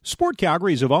Sport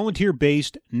Calgary is a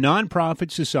volunteer-based, nonprofit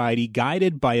society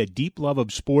guided by a deep love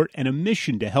of sport and a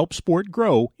mission to help sport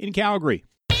grow in Calgary.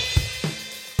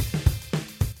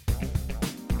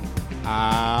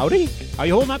 Howdy. How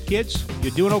you holding up, kids?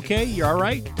 You doing okay? You all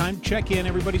right? Time to check in.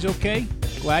 Everybody's okay?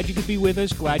 Glad you could be with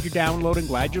us. Glad you're downloading.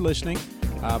 Glad you're listening.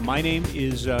 My name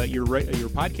is your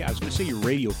podcast. I was going to say your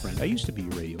radio friend. I used to be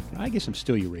your radio friend. I guess I'm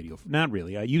still your radio friend. Not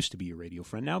really. I used to be your radio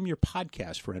friend. Now I'm your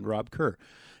podcast friend, Rob Kerr.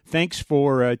 Thanks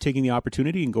for taking the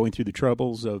opportunity and going through the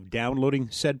troubles of downloading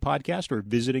said podcast or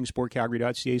visiting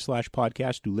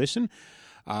sportcalgary.ca/podcast to listen.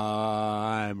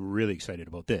 I'm really excited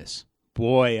about this.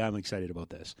 Boy, I'm excited about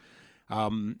this.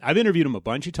 I've interviewed him a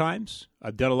bunch of times.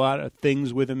 I've done a lot of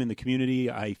things with him in the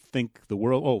community. I think the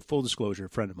world... full disclosure, a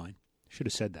friend of mine. Should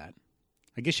have said that.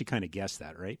 I guess you kind of guessed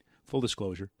that, right? Full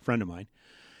disclosure, friend of mine.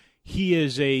 He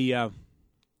is arguably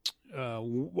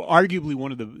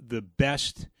one of the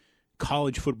best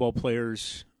college football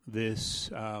players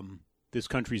this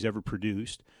country's ever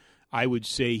produced. I would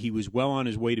say he was well on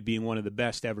his way to being one of the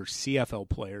best ever CFL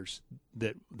players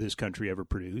that this country ever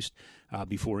produced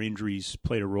before injuries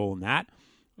played a role in that.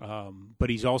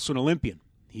 But he's also an Olympian.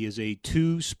 He is a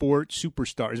two-sport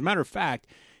superstar. As a matter of fact,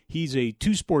 he's a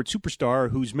two-sport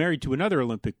superstar who's married to another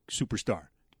Olympic superstar.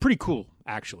 Pretty cool,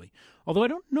 actually. Although I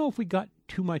don't know if we got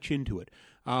too much into it.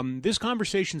 This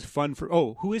conversation's fun for...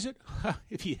 Oh, who is it?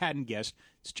 If you hadn't guessed,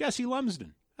 it's Jesse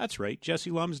Lumsden. That's right,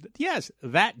 Jesse Lumsden. Yes,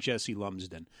 that Jesse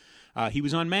Lumsden. He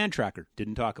was on Man Tracker.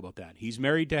 Didn't talk about that. He's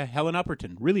married to Helen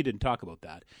Upperton. Really didn't talk about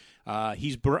that.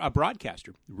 He's a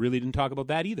broadcaster. Really didn't talk about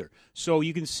that either. So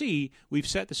you can see we've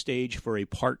set the stage for a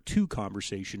part 2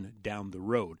 conversation down the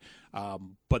road.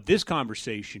 But this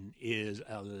conversation is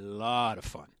a lot of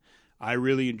fun. I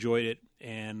really enjoyed it,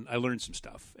 and I learned some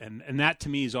stuff. And that, to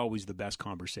me, is always the best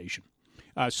conversation.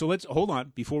 So let's hold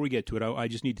on. Before we get to it, I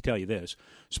just need to tell you this.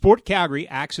 Sport Calgary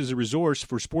acts as a resource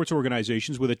for sports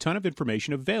organizations with a ton of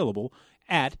information available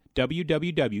at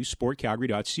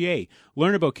www.sportcalgary.ca.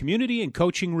 Learn about community and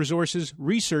coaching resources,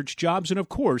 research, jobs, and, of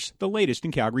course, the latest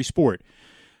in Calgary sport.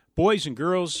 Boys and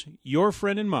girls, your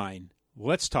friend and mine,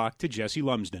 let's talk to Jesse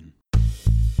Lumsden.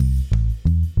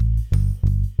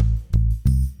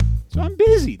 So I'm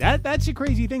busy. That's a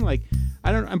crazy thing. Like,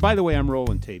 I don't. And by the way, I'm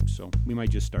rolling tape, so we might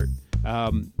just start.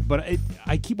 But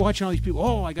I keep watching all these people.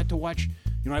 Oh, I got to watch.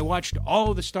 I watched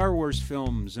all of the Star Wars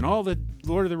films and all the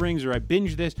Lord of the Rings, or I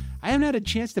binged this. I haven't had a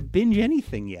chance to binge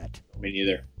anything yet. Me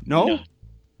neither. No?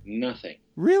 Nothing.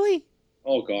 Really?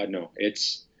 Oh God, no.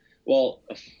 It's a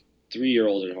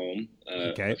 3-year-old at home,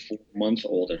 okay. A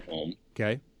 4-month-old at home.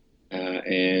 Okay.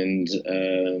 And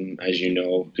as you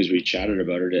know, because we chatted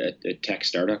about it, a tech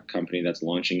startup company that's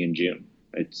launching in June.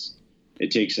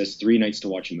 It takes us 3 nights to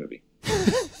watch a movie.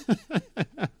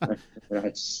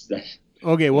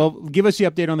 Okay, well, give us the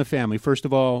update on the family. First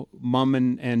of all, mom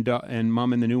and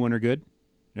mom and the new one are good.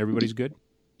 Everybody's good.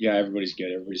 Yeah, everybody's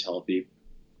good. Everybody's healthy.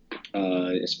 You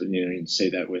can say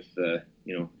that with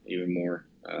even more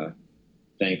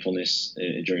thankfulness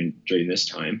during this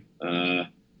time.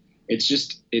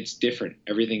 It's different.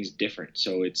 Everything's different.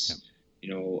 So it's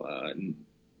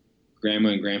Grandma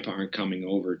and Grandpa aren't coming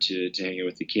over to hang out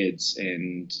with the kids,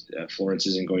 and Florence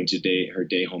isn't going to her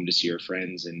day home to see her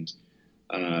friends, and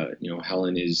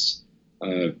Helen is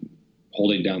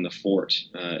holding down the fort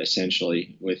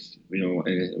essentially with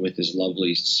this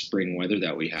lovely spring weather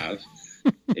that we have.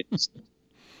 It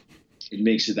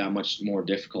makes it that much more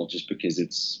difficult just because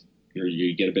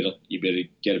you get a bit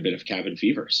of cabin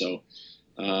fever. So,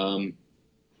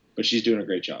 but she's doing a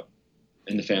great job,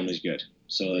 and the family's good.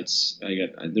 So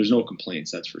there's no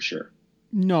complaints, that's for sure.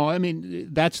 No, I mean,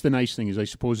 that's the nice thing is I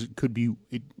suppose it could be,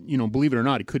 believe it or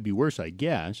not, it could be worse, I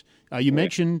guess. You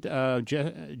mentioned,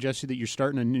 Jesse, that you're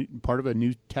starting part of a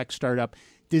new tech startup.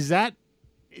 Is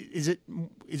it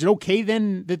okay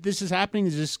then that this is happening?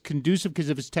 Is this conducive? Because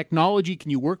if it's technology,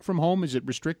 can you work from home? Is it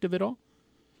restrictive at all?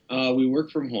 We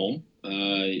work from home.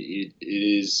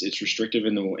 It's restrictive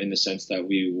in the sense that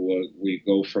we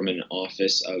go from an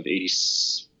office of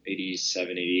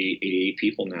 87, 88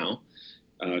 people now,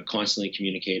 constantly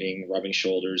communicating, rubbing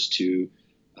shoulders, to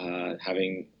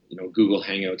having Google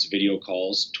Hangouts video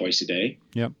calls twice a day.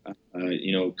 Yep.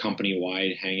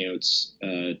 Company-wide Hangouts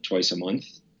twice a month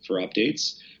for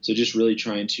updates. So just really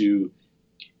trying to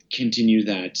continue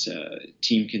that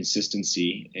team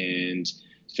consistency and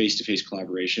face-to-face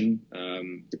collaboration.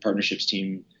 The partnerships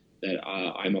team that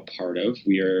I'm a part of,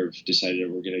 we have decided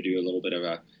that we're going to do a little bit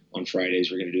of on Fridays,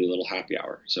 we're going to do a little happy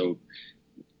hour. So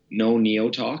no neo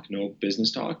talk, no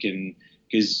business talk. And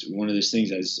because one of those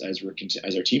things as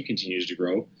our team continues to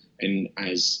grow, and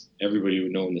as everybody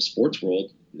would know in the sports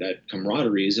world, that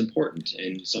camaraderie is important.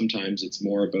 And sometimes it's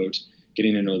more about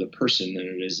getting to know the person than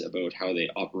it is about how they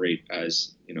operate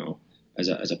as,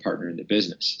 as a partner in the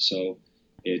business. So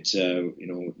it's,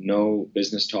 no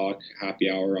business talk, happy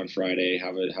hour on Friday,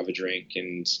 have a drink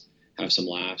and have some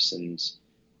laughs, and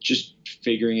just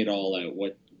figuring it all out,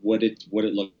 what it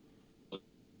looks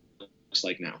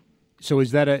like now. So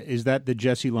is that the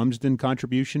Jesse Lumsden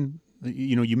contribution?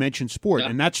 You mentioned sport,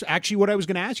 and that's actually what I was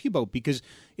going to ask you about, because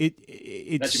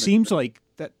it seems like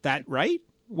that right?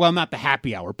 Well, not the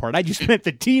happy hour part. I just meant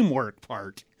the teamwork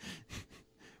part,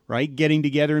 right? Getting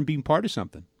together and being part of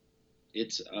something.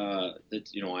 I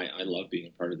love being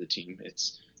a part of the team.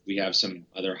 We have some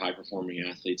other high performing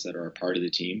athletes that are a part of the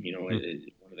team. One of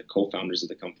the co-founders of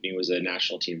the company was a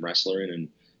national team wrestler and an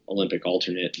Olympic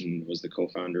alternate, and was the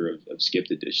co-founder of Skip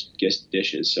the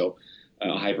Dishes. So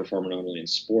a high performer not only in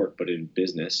sport but in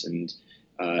business. And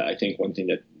I think one thing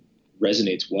that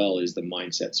resonates well is the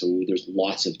mindset. So there's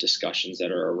lots of discussions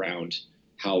that are around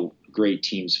how great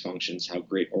teams functions, how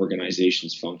great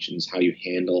organizations functions, how you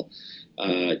handle,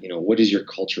 what does your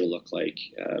culture look like?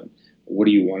 What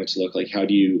do you want it to look like? How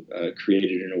do you create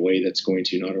it in a way that's going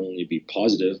to not only be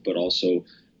positive, but also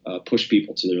push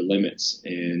people to their limits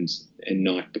and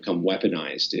not become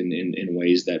weaponized in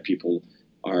ways that people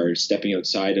are stepping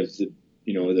outside of the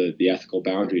ethical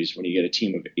boundaries. When you get a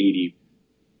team of 80,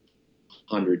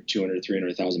 100, 200,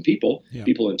 300,000 people,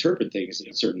 people interpret things in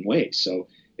a certain way. So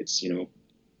it's,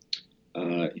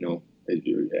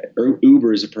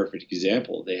 Uber is a perfect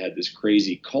example. They had this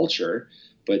crazy culture,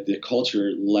 but the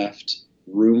culture left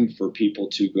room for people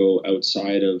to go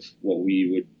outside of what we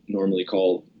would normally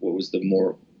call what was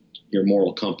your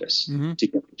moral compass to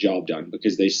get the job done,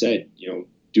 because they said,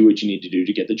 do what you need to do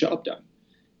to get the job done.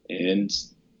 And,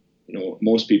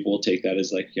 most people will take that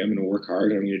as like, I'm going to work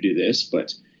hard, I'm going to do this.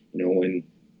 But, when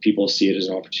people see it as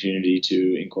an opportunity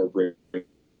to incorporate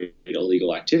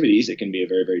illegal activities, it can be a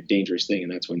very, very dangerous thing.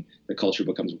 And that's when the culture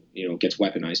becomes, gets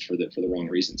weaponized for the wrong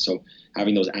reasons. So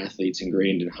having those athletes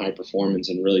ingrained in high performance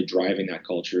and really driving that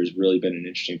culture has really been an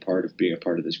interesting part of being a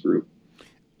part of this group.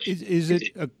 Is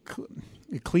it a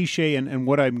cliche? And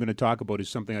what I'm going to talk about is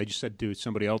something I just said to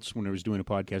somebody else when I was doing a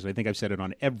podcast. I think I've said it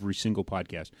on every single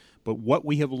podcast. But what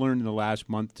we have learned in the last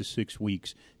month to 6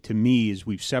 weeks, to me, is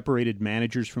we've separated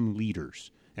managers from leaders.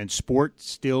 And sport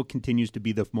still continues to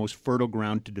be the most fertile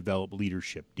ground to develop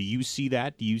leadership. Do you see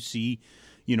that? Do you see,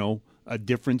 a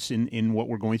difference in what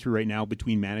we're going through right now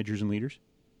between managers and leaders?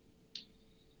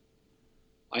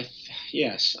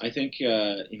 Yes, I think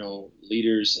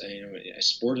leaders,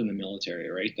 sport in the military,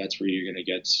 right? That's where you're going to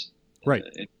get right.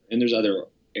 And there's other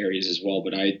areas as well,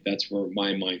 but that's where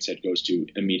my mindset goes to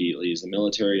immediately, is the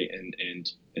military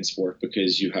and sport,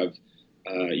 because you have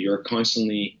your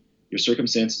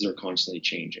circumstances are constantly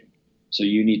changing, so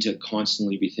you need to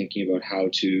constantly be thinking about how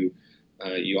to.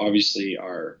 You obviously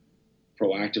are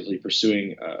proactively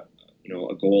pursuing a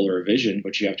goal or a vision,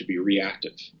 but you have to be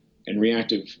reactive. And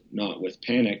reactive, not with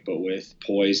panic, but with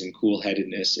poise and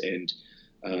cool-headedness and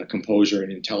composure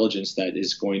and intelligence that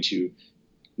is going to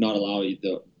not allow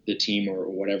the team or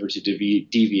whatever to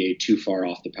deviate too far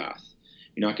off the path.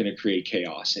 You're not going to create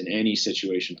chaos in any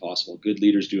situation possible. Good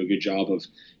leaders do a good job of,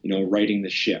 righting the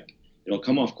ship. It'll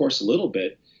come off course a little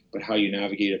bit, but how you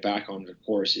navigate it back on the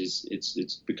course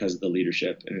it's because of the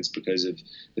leadership, and it's because of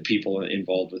the people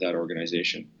involved with that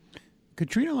organization.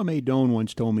 Katrina LeMay-Doan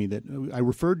once told me that I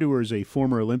referred to her as a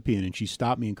former Olympian, and she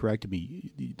stopped me and corrected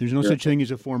me. There's no such thing as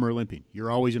a former Olympian.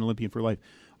 You're always an Olympian for life.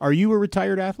 Are you a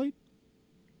retired athlete?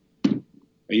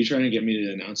 Are you trying to get me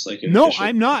to announce No, official...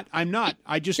 I'm not.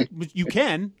 I just, you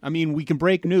can. I mean, we can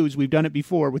break news. We've done it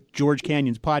before with George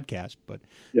Canyon's podcast. But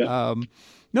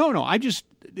no, I just,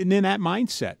 and in that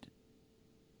mindset.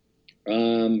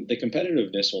 The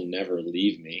competitiveness will never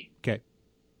leave me. Okay.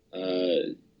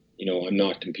 I'm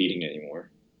not competing anymore.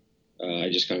 I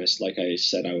just kind of, like I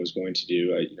said I was going to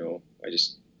do,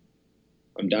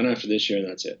 I'm done after this year, and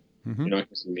that's it. You're not going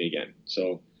to see me again.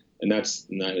 So, and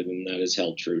that has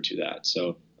held true to that.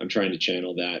 So I'm trying to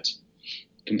channel that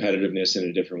competitiveness in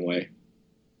a different way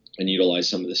and utilize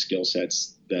some of the skill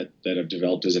sets that I've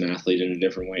developed as an athlete in a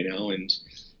different way now, and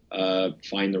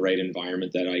find the right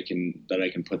environment that I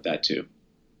can put that to.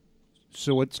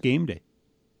 So what's game day?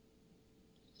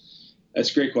 That's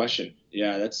a great question.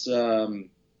 Yeah, that's,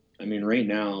 right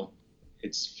now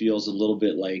it feels a little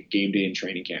bit like game day and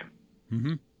training camp.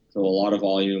 Mm-hmm. So a lot of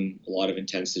volume, a lot of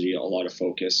intensity, a lot of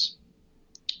focus.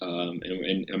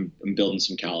 And I'm building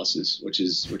some calluses, which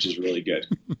is really good.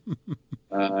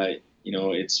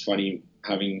 It's funny,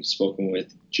 having spoken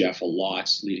with Jeff a lot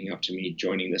leading up to me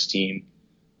joining this team.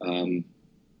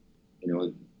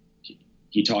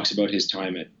 he talks about his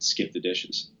time at Skip the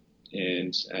Dishes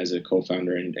and as a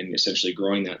co-founder and essentially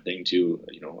growing that thing to,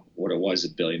 what it was,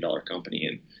 $1 billion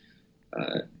company.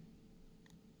 And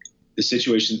the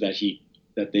situations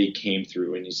that they came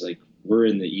through, and he's like,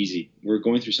 we're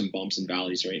going through some bumps and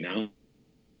valleys right now,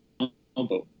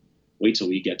 but wait till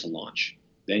we get to launch.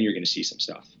 Then you're going to see some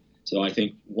stuff. So I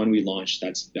think when we launch,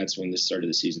 that's when the start of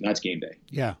the season. That's game day.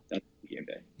 Yeah. That's game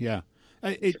day. Yeah.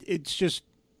 It's just,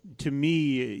 to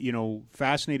me,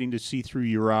 fascinating to see through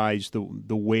your eyes the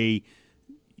way,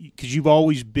 because you've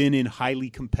always been in highly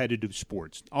competitive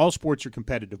sports. All sports are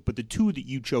competitive, but the two that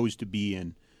you chose to be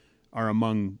in are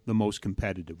among the most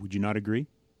competitive. Would you not agree?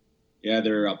 Yeah,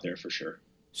 they're up there for sure.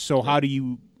 So how do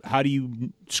you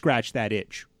scratch that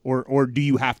itch, or do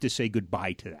you have to say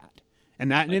goodbye to that?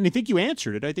 And I think you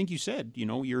answered it. I think you said,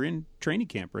 you're in training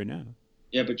camp right now.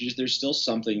 Yeah, but there's still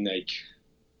something like,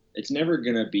 it's never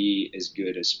going to be as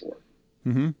good as sport.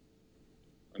 Mm-hmm.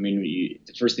 I mean,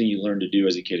 the first thing you learn to do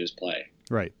as a kid is play.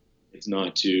 Right. It's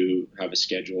not to have a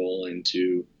schedule and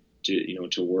to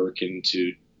work and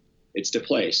it's to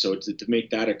play. So to make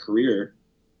that a career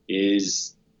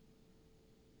is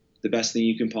the best thing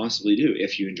you can possibly do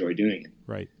if you enjoy doing it.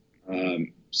 Right.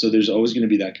 So there's always going to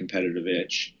be that competitive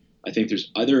itch. I think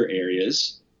there's other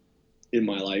areas in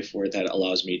my life where that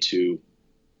allows me to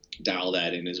dial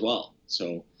that in as well.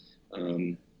 So,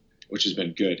 which has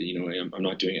been good. I'm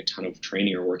not doing a ton of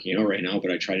training or working out right now,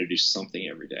 but I try to do something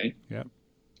every day. Yeah.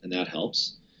 And that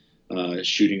helps.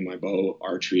 Shooting my bow,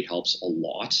 archery helps a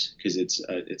lot because it's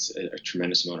a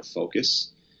tremendous amount of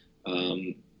focus.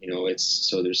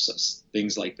 There's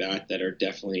things like that are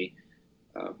definitely,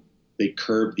 they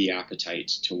curb the appetite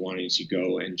to wanting to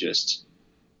go and just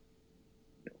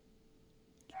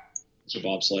to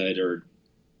bobsled or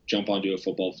jump onto a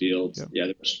football field.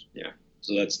 Yep.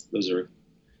 So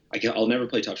I'll never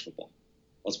play touch football.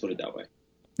 Let's put it that way.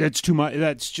 That's too much.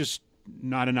 That's just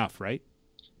not enough, right?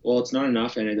 Well, it's not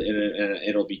enough, and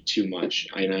it'll be too much.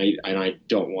 And I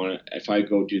don't want to. If I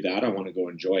go do that, I want to go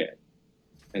enjoy it,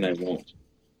 and I won't,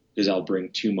 because I'll bring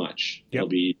too much. Yep.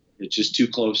 It's just too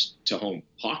close to home.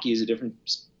 Hockey is a different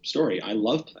story. I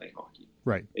love playing hockey.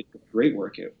 Right. It's a great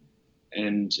workout.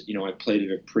 And, I played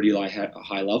at a pretty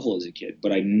high level as a kid,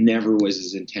 but I never was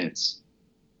as intense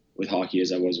with hockey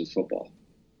as I was with football.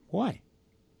 Why?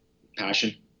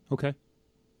 Passion. Okay.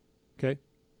 I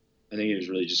think it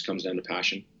really just comes down to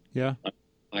passion. Yeah.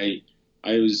 I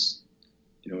was,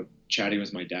 chatting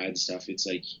with my dad and stuff. It's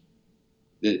like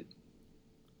that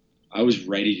I was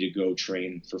ready to go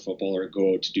train for football or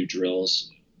go out to do drills,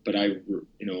 but I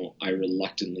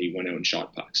reluctantly went out and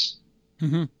shot pucks.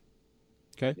 Mm-hmm.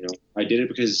 Okay. I did it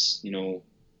because,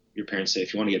 your parents say,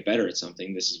 if you want to get better at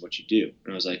something, this is what you do.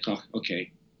 And I was like, oh,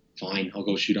 okay, fine. I'll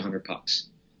go shoot 100 pucks.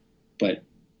 But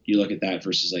you look at that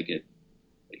versus like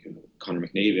Connor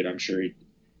McDavid, I'm sure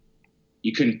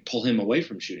you couldn't pull him away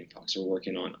from shooting pucks or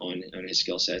working on his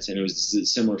skill sets. And it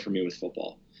was similar for me with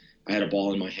football. I had a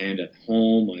ball in my hand at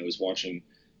home. I was watching,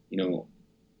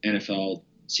 NFL,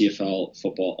 CFL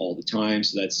football all the time.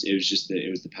 So it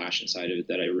was the passion side of it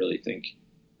that I really think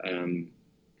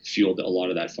fueled a lot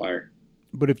of that fire.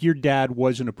 But if your dad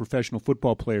wasn't a professional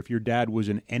football player, if your dad was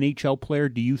an NHL player,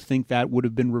 do you think that would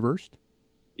have been reversed?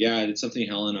 Yeah, it's something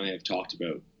Helen and I have talked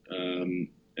about, and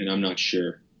I'm not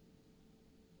sure.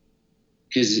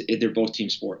 Because they're both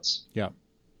team sports. Yeah.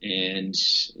 And,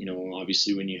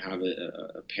 obviously when you have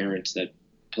a parent that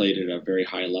played at a very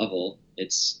high level,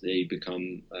 they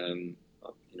become,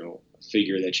 a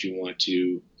figure that you want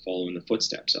to follow in the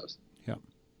footsteps of. Yeah.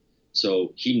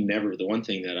 So the one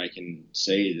thing that I can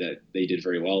say that they did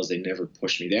very well is they never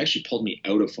pushed me. They actually pulled me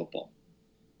out of football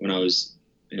when I was,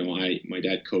 my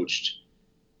dad coached,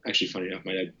 actually funny enough,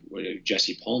 my dad,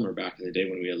 Jesse Palmer, back in the day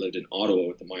when we had lived in Ottawa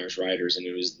with the Myers Riders, and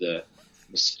it was the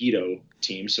Mosquito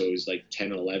team. So it was like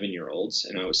 10 and 11-year-olds,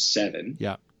 and I was 7.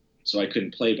 Yeah. So I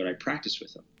couldn't play, but I practiced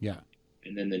with them. Yeah.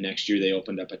 And then the next year they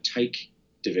opened up a Tyke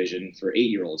division for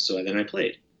 8-year-olds. So then I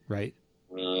played. Right.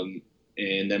 And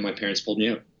then my parents pulled me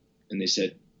out, and they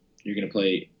said, you're going to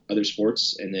play other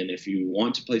sports. And then if you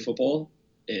want to play football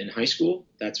in high school,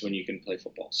 that's when you can play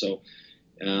football. So,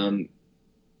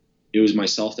 it was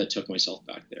myself that took myself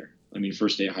back there. I mean,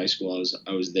 first day of high school,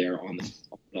 I was there on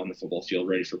the football field,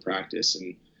 ready for practice,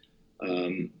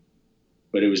 and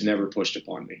but it was never pushed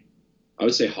upon me. I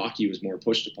would say hockey was more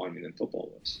pushed upon me than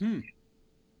football was.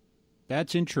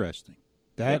 That's interesting.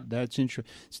 That's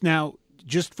interesting. Now,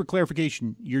 just for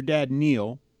clarification, your dad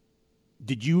Neil,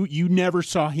 you never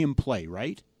saw him play,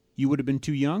 right? You would have been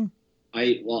too young?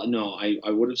 I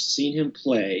would have seen him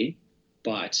play,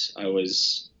 but I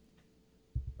was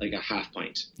like a half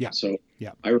pint. Yeah. So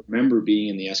yeah, I remember being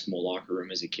in the Eskimo locker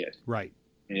room as a kid. right.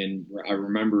 And I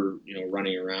remember,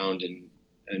 running around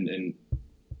and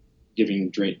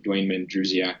giving Dwayne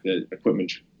Mandrusiak, the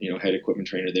equipment, head equipment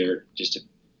trainer there, just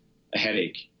a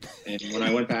headache. And when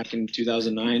I went back in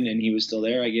 2009 and he was still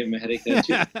there, I gave him a headache then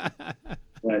too.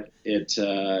 But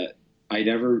I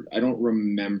don't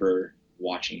remember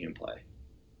watching him play.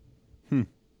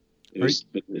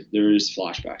 But there is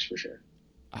flashbacks for sure.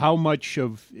 How much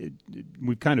of it,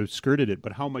 we've kind of skirted it,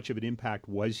 but how much of an impact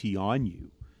was he on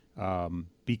you?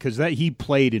 Because he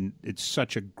played it's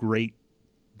such a great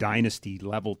dynasty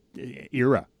level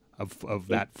era of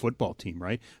that football team,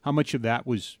 right? How much of that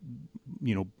was,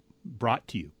 brought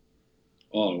to you?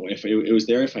 Oh, if it was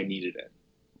there if I needed it.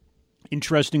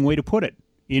 Interesting way to put it.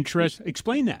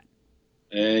 Explain that.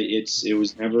 It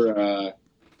was never.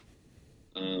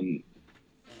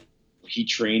 He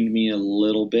trained me a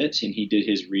little bit, and he did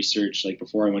his research. Like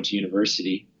before I went to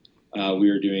university,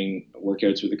 we were doing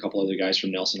workouts with a couple other guys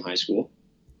from Nelson High School,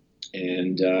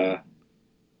 and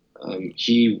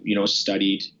he,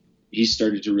 studied. He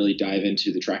started to really dive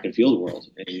into the track and field world,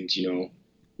 and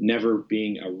never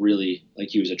being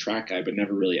he was a track guy, but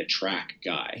never really a track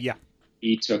guy. Yeah,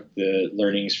 he took the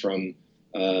learnings from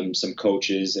some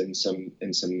coaches and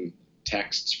some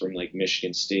texts from like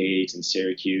Michigan State and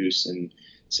Syracuse and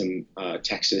some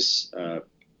Texas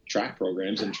track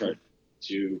programs and tried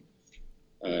to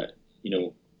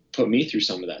put me through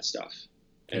some of that stuff.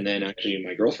 And then actually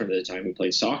my girlfriend at the time, who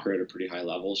played soccer at a pretty high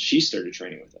level, she started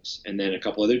training with us. And then a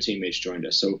couple other teammates joined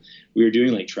us. So we were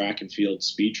doing like track and field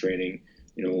speed training,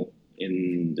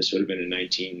 this would have been in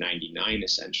 1999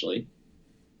 essentially.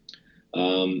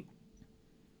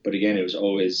 But again, it was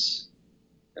always,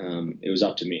 it was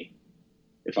up to me.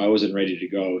 If I wasn't ready to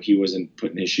go, he wasn't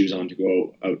putting his shoes on to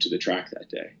go out to the track that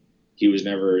day. He was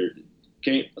never,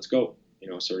 okay, let's go,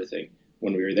 sort of thing.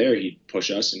 When we were there, he'd push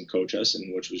us and coach us,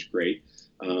 and which was great.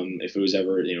 If it was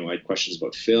ever, I had questions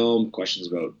about film, questions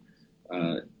about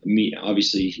me.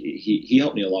 Obviously, he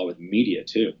helped me a lot with media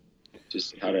too,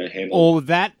 just how to handle. Oh,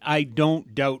 that I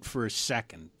don't doubt for a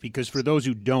second, because for those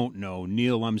who don't know,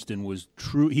 Neil Lumsden was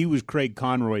true. He was Craig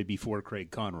Conroy before Craig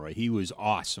Conroy. He was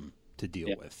awesome to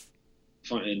deal with.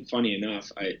 Funny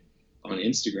enough, on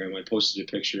Instagram I posted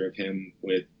a picture of him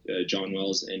with John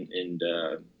Wells and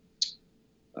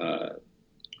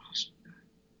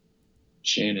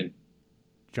Shannon.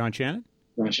 John Shannon?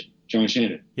 John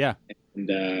Shannon. Yeah.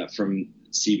 And from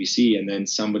CBC, and then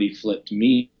somebody flipped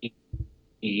me,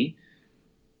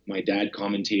 my dad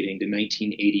commentating the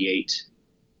 1988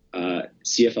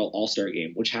 CFL All-Star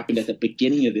game, which happened at the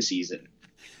beginning of the season.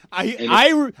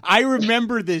 I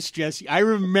remember this, Jesse. I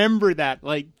remember that.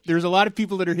 Like, there's a lot of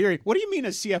people that are hearing, what do you mean a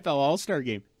CFL All-Star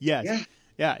game? Yes.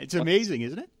 Yeah, it's amazing,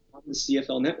 isn't it? On the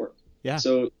CFL network. Yeah.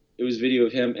 So it was video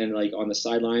of him and like on the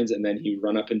sidelines, and then he'd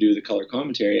run up and do the color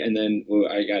commentary. And then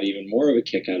what I got even more of a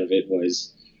kick out of it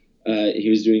was he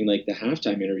was doing like the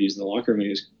halftime interviews in the locker room,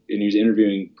 and he was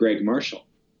interviewing Greg Marshall,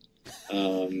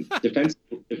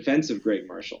 defensive Greg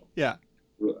Marshall. Yeah.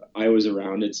 I was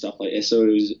around and stuff like that. So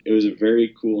it was a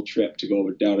very cool trip to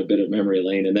go down a bit of memory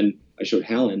lane. And then I showed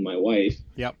Helen, my wife,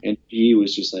 and she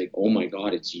was just like, "Oh my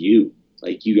God, it's you.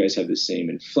 Like, you guys have the same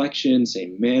inflection,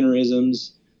 same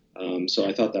mannerisms." So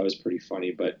I thought that was pretty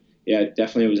funny, but yeah, it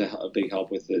definitely was a big help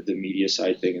with the media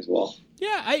side thing as well.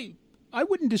 Yeah. I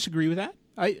wouldn't disagree with that.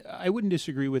 I wouldn't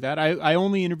disagree with that. I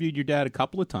only interviewed your dad a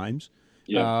couple of times.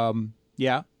 Yeah.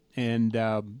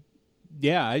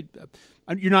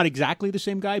 You're not exactly the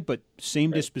same guy, but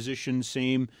same disposition,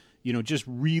 same, just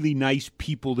really nice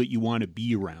people that you want to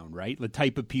be around, right? The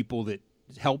type of people that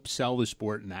help sell the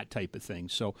sport and that type of thing.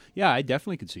 So, yeah, I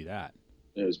definitely could see that.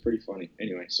 It was pretty funny.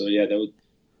 Anyway, so yeah, that was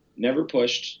never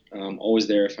pushed, always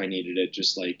there if I needed it,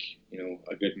 just like,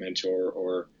 a good mentor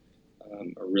or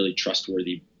a really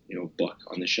trustworthy, book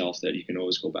on the shelf that you can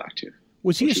always go back to.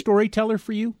 Was he a storyteller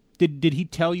for you? Did he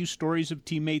tell you stories of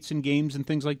teammates and games and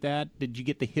things like that? Did you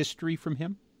get the history from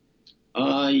him?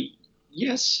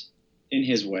 Yes, in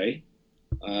his way.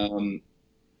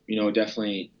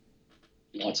 Definitely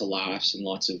lots of laughs and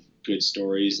lots of good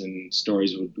stories, and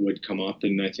stories would come up,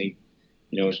 and I think,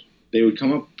 they would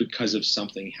come up because of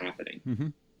something happening. Mm-hmm.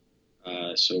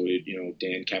 So,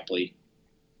 Dan Kepley,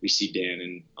 we see Dan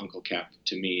and Uncle Kep.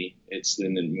 To me,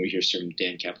 then we hear some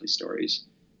Dan Kepley stories,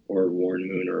 or Warren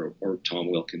Moon, or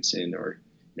Tom Wilkinson, or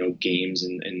games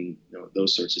and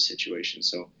those sorts of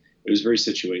situations. So it was very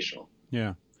situational.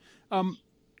 Yeah.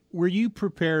 Were you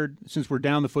prepared, since we're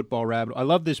down the football rabbit? I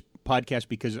love this podcast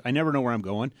because I never know where I'm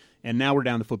going, and now we're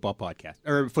down the football podcast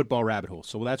or football rabbit hole.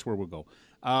 So that's where we'll go.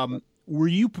 were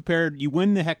you prepared? You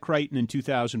win the Heck Crichton in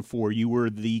 2004. You were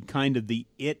the kind of the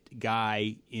it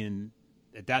guy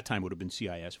at that time would have been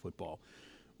CIS football.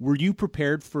 Were you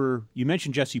prepared for, you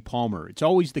mentioned Jesse Palmer. It's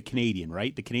always the Canadian,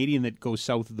 right? The Canadian that goes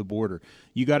south of the border.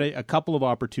 You got a couple of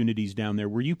opportunities down there.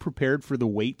 Were you prepared for the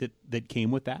weight that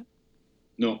came with that?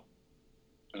 No,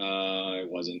 I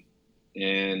wasn't.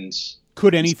 And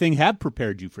could anything have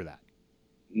prepared you for that?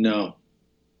 No.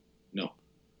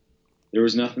 There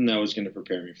was nothing that was going to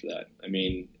prepare me for that. I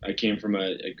mean, I came from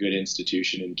a good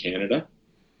institution in Canada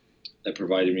that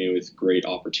provided me with great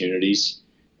opportunities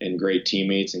and great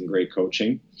teammates and great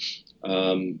coaching.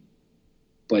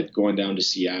 But going down to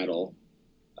Seattle,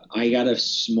 I got a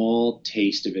small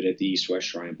taste of it at the East-West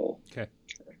Shrine Bowl. Okay.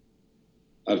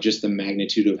 Of just the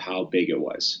magnitude of how big it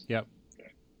was. Yep.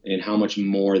 And how much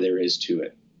more there is to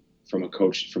it from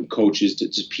coaches to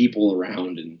just people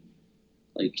around, and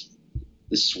like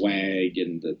the swag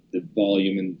and the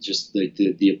volume and just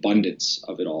the abundance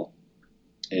of it all.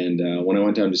 And when I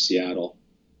went down to Seattle,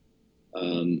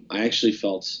 I actually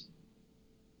felt,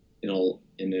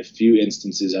 in a few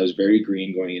instances, I was very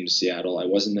green going into Seattle. I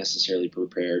wasn't necessarily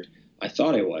prepared. I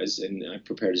thought I was, and I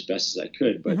prepared as best as I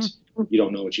could, but you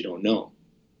don't know what you don't know.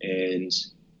 And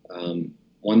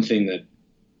one thing that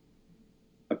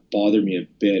bothered me a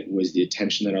bit was the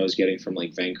attention that I was getting from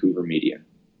like Vancouver media.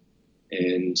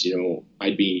 And,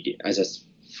 I'd be, as a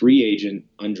free agent,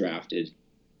 undrafted,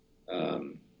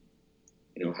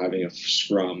 having a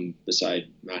scrum beside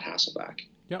Matt Hasselbeck.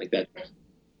 Yep. Like that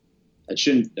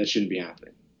shouldn't be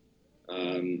happening.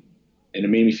 And it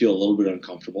made me feel a little bit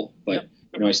uncomfortable, but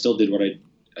yep. I still did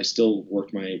I still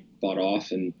worked my butt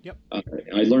off, and yep.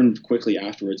 I learned quickly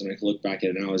afterwards, and I can look back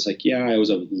at it now. I was like, yeah, I was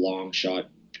a long shot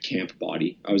camp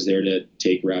body. I was there to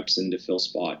take reps and to fill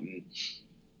spot. And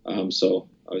so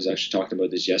I was actually talking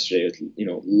about this yesterday with,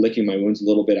 licking my wounds a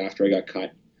little bit after I got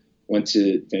cut. Went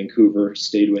to Vancouver,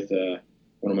 stayed with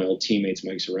one of my old teammates,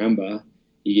 Mike Zaremba.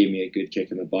 He gave me a good kick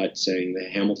in the butt saying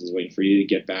that Hamilton's waiting for you to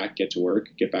get back, get to work,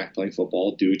 get back playing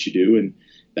football, do what you do. And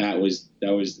that was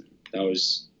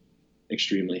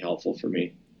extremely helpful for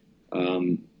me.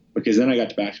 Because then I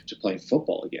got back to playing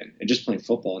football again, and just playing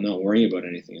football and not worrying about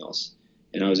anything else.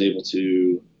 And I was able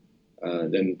to,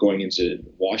 then going into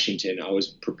Washington, I was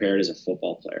prepared as a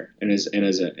football player, and as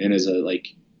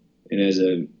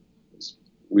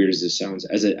weird as this sounds,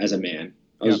 as a man.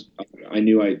 I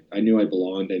knew I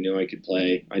belonged. I knew I could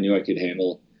play. I knew I could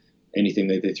handle anything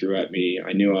that they threw at me.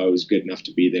 I knew I was good enough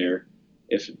to be there.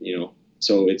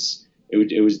 So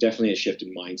it was definitely a shift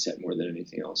in mindset more than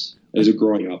anything else. It was a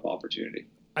growing up opportunity.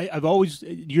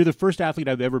 You're the first athlete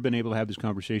I've ever been able to have this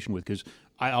conversation with, because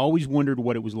I always wondered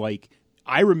what it was like.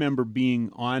 I remember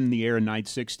being on the air in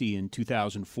 960 in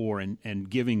 2004 and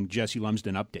giving Jesse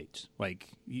Lumsden updates. Like,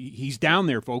 he's down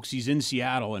there, folks. He's in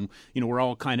Seattle, and we're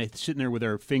all kind of sitting there with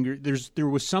our finger. There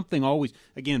was something always.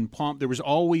 Again, there was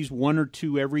always one or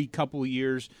two every couple of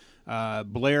years.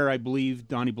 Blair, I believe,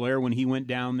 Donnie Blair, when he went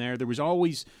down there, there was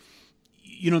always,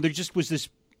 there just was this.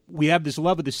 We have this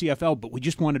love of the CFL, but we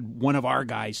just wanted one of our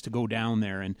guys to go down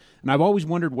there. And I've always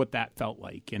wondered what that felt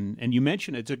like. And you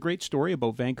mentioned it's a great story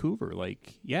about Vancouver.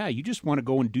 Like, yeah, you just want to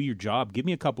go and do your job. Give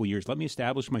me a couple years. Let me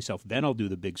establish myself. Then I'll do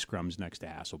the big scrums next to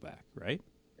Hasselbeck, right?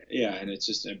 Yeah, and it's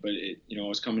just, but I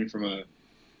was coming from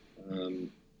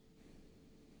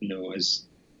as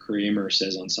Kramer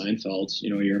says on Seinfeld,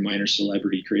 you're a minor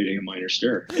celebrity creating a minor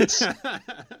stir. And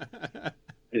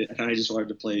I just wanted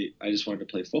to play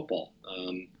football.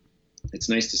 It's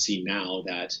nice to see now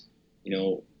that,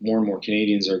 more and more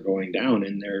Canadians are going down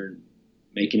and they're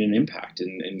making an impact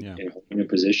and holding a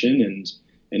position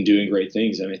and doing great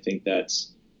things. And I think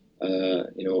that's,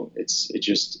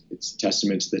 it's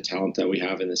testament to the talent that we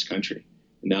have in this country.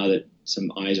 Now that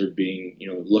some eyes are being,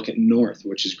 looking north,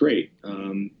 which is great.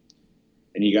 And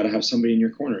you got to have somebody in your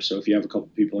corner. So if you have a couple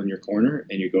people in your corner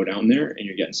and you go down there and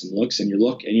you're getting some looks and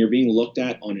you're being looked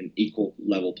at on an equal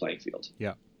level playing field.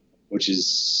 Yeah. Which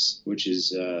is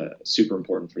super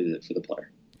important for the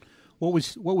player. What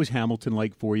was Hamilton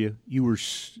like for you? You were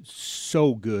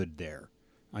so good there.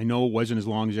 I know it wasn't as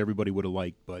long as everybody would have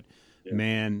liked, but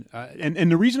man,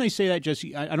 and the reason I say that,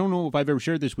 Jesse, I don't know if I've ever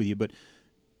shared this with you, but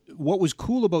what was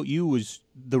cool about you was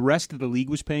the rest of the league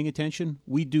was paying attention.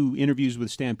 We do interviews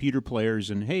with Stampeder players,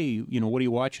 and hey, what are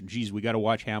you watching? Geez, we got to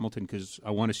watch Hamilton because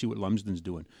I want to see what Lumsden's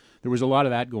doing. There was a lot of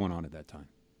that going on at that time.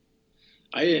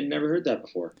 I had never heard that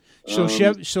before. So,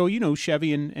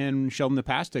 Chevy and Sheldon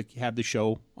Napastuk had the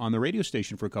show on the radio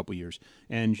station for a couple of years,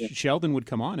 and Sheldon would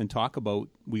come on and talk about,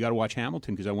 we got to watch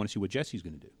Hamilton because I want to see what Jesse's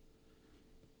going to do.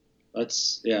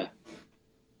 That's a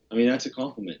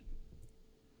compliment.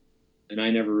 And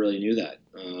I never really knew that.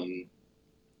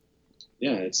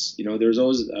 it's,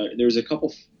 there's a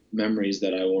couple memories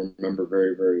that I will remember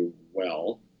very, very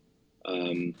well.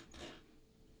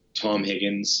 Tom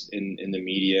Higgins in the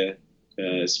media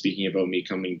speaking about me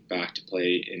coming back to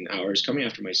play in hours, coming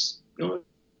after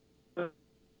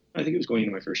I think it was going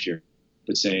into my first year,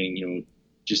 but saying,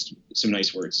 just some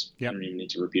nice words. Yep. I don't even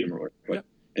need to repeat them or whatever. Yep.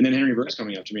 And then Henry Burris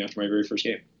coming up to me after my very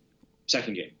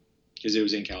second game, because it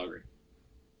was in Calgary.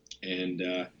 And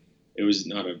it was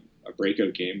not a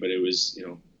breakout game, but it was,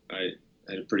 I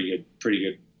had a pretty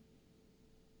good.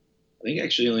 I think I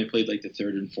actually only played like the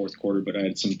third and fourth quarter, but I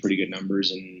had some pretty good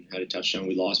numbers and had a touchdown.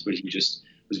 We lost, but he just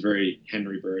was very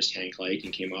Henry Burris, Hank-like,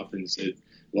 and came up and said,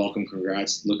 "Welcome,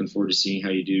 congrats, looking forward to seeing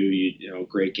how you do.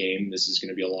 Great game. This is going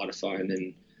to be a lot of fun."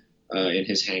 And in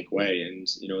his Hank way, and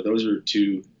those are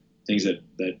two things that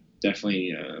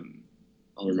definitely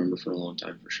I'll remember for a long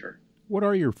time for sure. What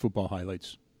are your football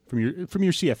highlights from your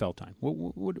CFL time?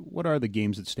 What are the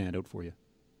games that stand out for you?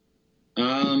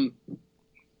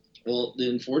 Well,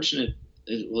 there's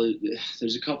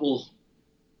a couple.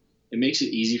 It makes it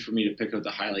easy for me to pick out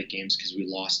the highlight games because we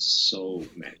lost so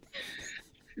many.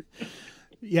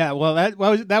 Yeah, well,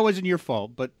 that wasn't your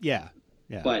fault, but yeah.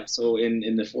 But so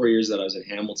in the 4 years that I was in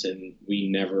Hamilton, we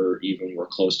never even were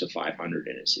close to 500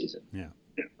 in a season. Yeah.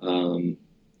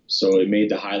 So it made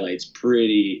the highlights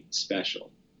pretty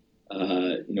special.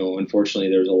 Unfortunately,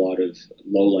 there's a lot of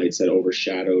lowlights that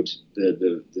overshadowed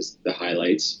the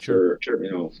highlights for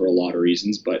a lot of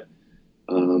reasons. But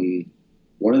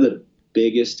one of the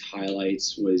biggest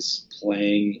highlights was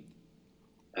getting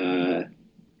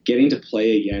to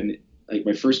play again. Like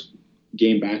my first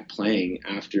game back playing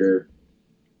after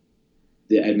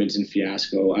the Edmonton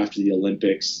fiasco, after the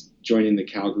Olympics, joining the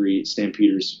Calgary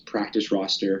Stampeders practice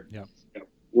roster. Yeah.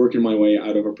 Working my way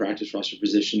out of a practice roster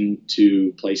position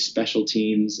to play special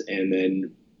teams and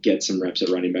then get some reps at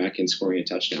running back and scoring a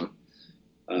touchdown.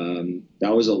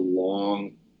 That was a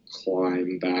long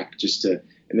climb back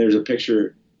and there's a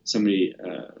picture somebody,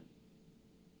 I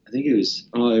think it was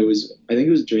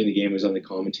during the game, it was on the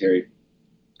commentary.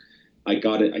 I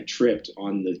tripped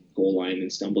on the goal line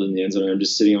and stumbled in the end zone. I'm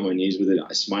just sitting on my knees with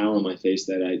a smile on my face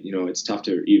that it's tough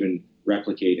to even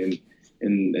replicate. And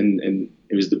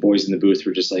it was the boys in the booth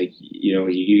were just like,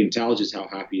 you can tell just how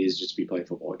happy he is just to be playing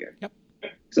football again. Yep.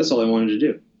 Because that's all I wanted to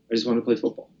do. I just wanted to play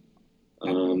football.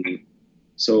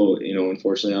 So,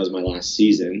 unfortunately that was my last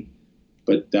season,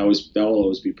 but that will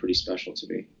always be pretty special to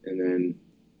me. And then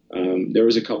there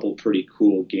was a couple pretty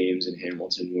cool games in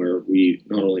Hamilton where we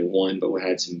not only won, but we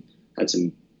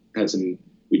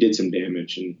we did some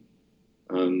damage. And,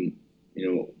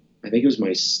 I think it was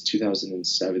my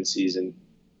 2007 season,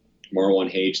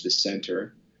 Marwan Hage, the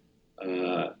center,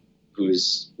 who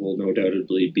will no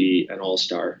doubtedly be an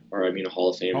all-star, or a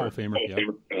Hall of Famer. Hall of Famer, yeah.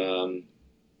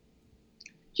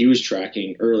 He was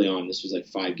tracking early on. This was like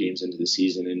 5 games into the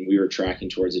season, and we were tracking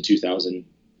towards a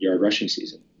 2,000-yard rushing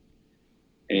season.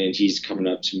 And he's coming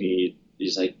up to me.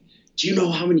 He's like, "Do you know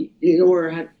how many?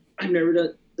 Where I've never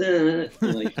done that."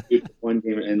 And like one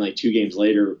game, and like 2 games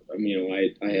later,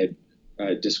 I had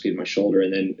dislocated my shoulder,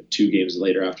 and then 2 games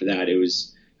later after that,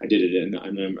 I did it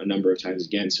a number of times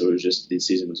again. So it was just the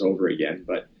season was over again.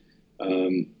 But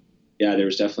there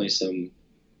was definitely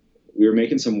we were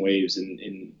making some waves,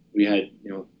 and we had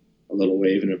a little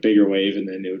wave and a bigger wave, and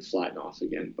then it would flatten off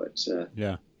again. But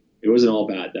it wasn't all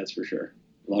bad, that's for sure.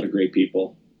 A lot of great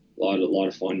people, a lot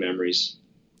of fun memories.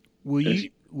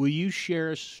 Will you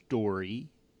share a story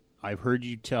I've heard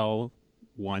you tell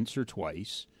once or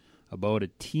twice about a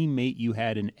teammate you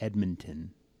had in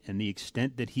Edmonton and the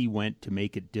extent that he went to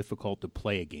make it difficult to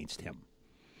play against him?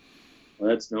 Well,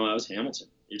 that was Hamilton.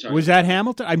 Was that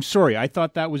Hamilton? I'm sorry. I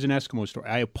thought that was an Eskimo story.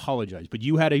 I apologize. But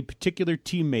you had a particular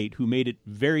teammate who made it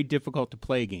very difficult to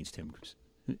play against him,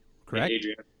 correct?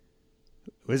 Adriana.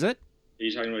 Was it? Are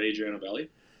you talking about Adriana Belli?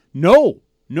 No.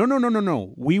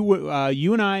 We were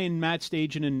you and I and Matt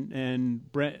Stajan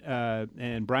and Brett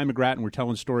and Brian McGrattan were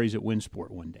telling stories at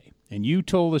Winsport one day, and you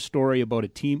told a story about a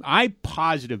team. I'm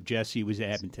positive Jesse was at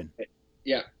Edmonton.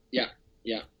 Yeah. I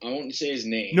won't say his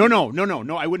name.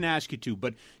 No. I wouldn't ask you to,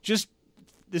 but just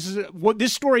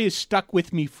this story has stuck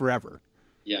with me forever.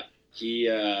 Yeah, he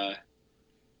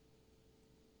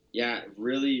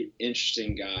really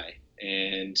interesting guy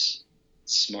and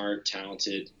smart,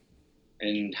 talented.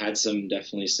 And had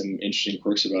definitely some interesting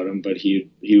quirks about him, but he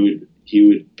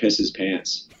would piss his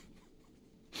pants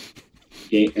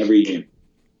every game,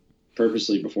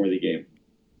 purposely before the game,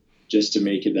 just to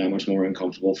make it that much more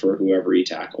uncomfortable for whoever he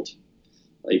tackled.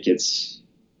 Like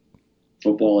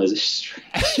football is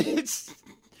stressful.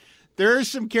 There are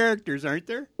some characters, aren't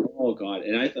there? Oh God!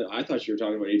 And I thought you were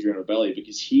talking about Adriano Belli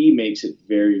because he makes it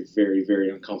very, very, very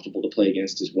uncomfortable to play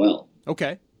against as well.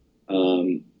 Okay.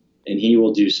 And he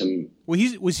will do some. Well,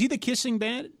 was he the kissing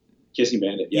bandit? Kissing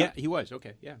bandit, yeah. Yeah, he was.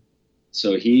 Okay, yeah.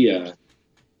 So he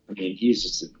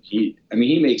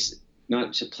makes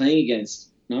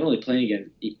not only playing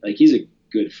against, like he's a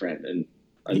good friend, and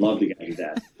I love the guy to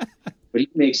death, but he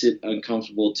makes it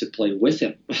uncomfortable to play with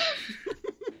him.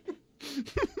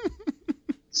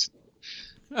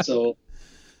 So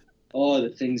all the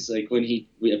things like when I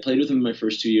played with him in my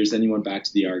first 2 years, then he went back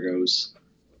to the Argos,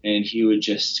 and he would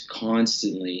just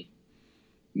constantly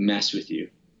mess with you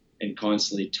and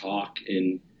constantly talk,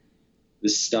 and the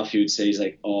stuff he would say is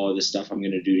like, oh, the stuff I'm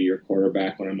going to do to your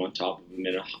quarterback when I'm on top of him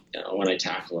and when I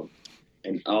tackle him,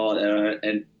 and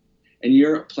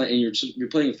you're playing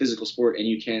a physical sport, and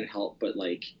you can't help but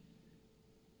like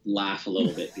laugh a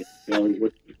little bit.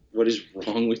 What is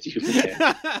wrong with you, man?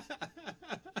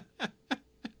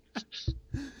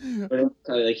 But,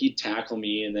 like he'd tackle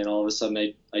me, and then all of a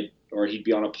sudden or he'd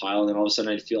be on a pile, and then all of a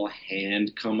sudden I'd feel a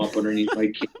hand come up underneath my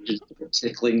cage, just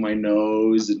tickling my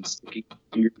nose and sticking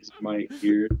fingers in my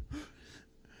ear.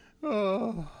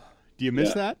 Oh, do you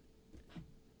miss that?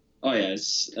 Oh yeah,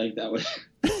 it's like that was.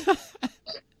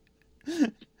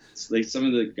 It's like some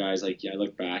of the guys, like I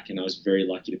look back, and I was very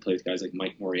lucky to play with guys like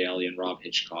Mike Morreale and Rob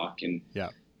Hitchcock and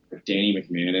Danny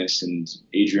McManus and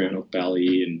Adriano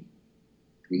Belli and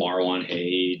Marwan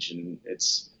Hage, and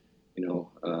it's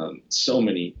so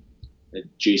many,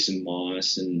 Jason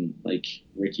Moss and like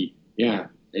Ricky. Yeah,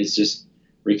 it's just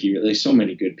Ricky. Like so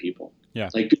many good people. Yeah,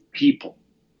 like good people,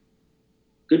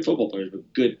 good football players,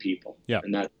 but good people. Yeah,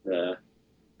 and that.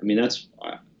 That's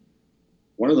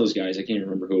one of those guys. I can't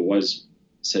remember who it was.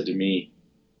 Said to me,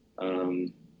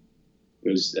 it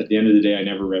was at the end of the day. I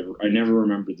never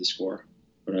remembered the score,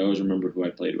 but I always remembered who I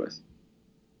played with.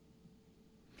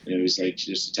 And it was like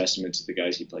just a testament to the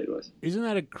guys he played with. Isn't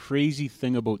that a crazy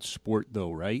thing about sport,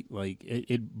 though, right? Like,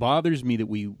 it bothers me that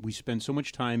we spend so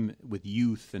much time with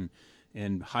youth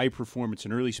and high performance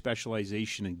and early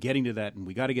specialization and getting to that, and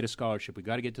we got to get a scholarship, we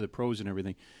got to get to the pros and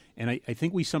everything. And I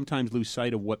think we sometimes lose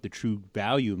sight of what the true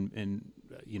value and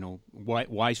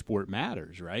why sport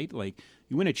matters, right? Like,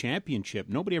 you win a championship,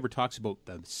 nobody ever talks about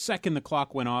the second the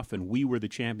clock went off and we were the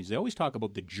champions. They always talk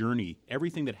about the journey,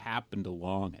 everything that happened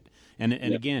along it. And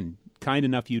again, kind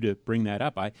enough you to bring that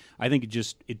up. I think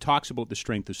it talks about the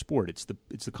strength of sport. It's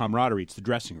the camaraderie, it's the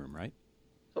dressing room, right?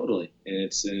 Totally, and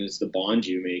it's the bond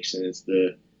you make, and it's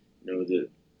the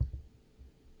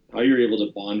how you're able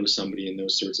to bond with somebody in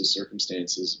those sorts of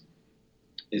circumstances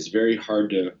is very hard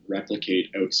to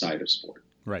replicate outside of sport.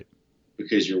 Right.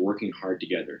 Because you're working hard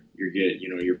together.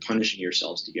 You're punishing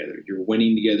yourselves together. You're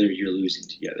winning together. You're losing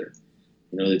together.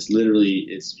 It's literally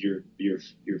your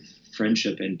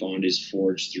friendship and bond is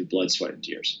forged through blood, sweat, and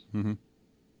tears. Mm-hmm.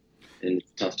 And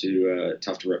it's tough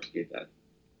to replicate that.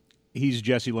 He's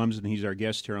Jesse Lumsden. He's our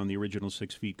guest here on the Original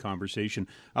 6 Feet Conversation.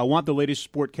 Want the latest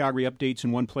Sport Calgary updates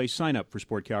in one place? Sign up for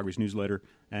Sport Calgary's newsletter,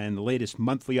 and the latest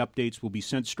monthly updates will be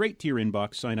sent straight to your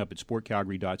inbox. Sign up at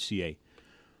sportcalgary.ca.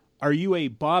 Are you a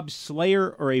Bob Slayer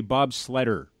or a Bob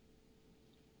Sledder?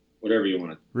 Whatever you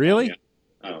want. Really? Yeah,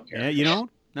 I don't care. Yeah, you don't?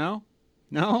 No?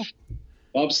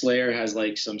 Bob Slayer has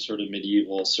like some sort of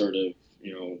medieval sort of,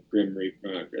 grim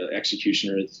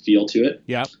executioner feel to it.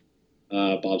 Yeah.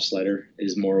 Bob Sledder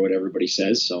is more what everybody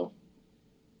says. So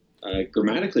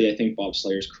grammatically, I think Bob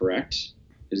Slayer is correct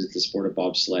because it's the sport of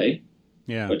bobsleigh.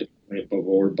 Yeah. But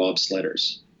we're Bob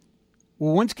Sledders.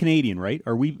 Well, one's Canadian, right?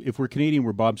 If we're Canadian,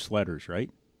 we're Bob Sledders, right?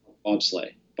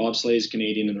 Bobsleigh. Bobsleigh is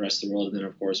Canadian in the rest of the world, and then,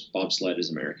 of course, bobsled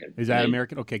is American. Is that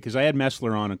American? Okay, because I had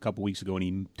Messler on a couple weeks ago, and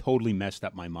he totally messed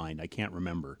up my mind. I can't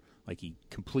remember. Like, he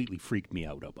completely freaked me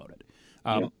out about it.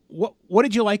 What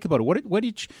did you like about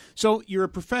it? So you're a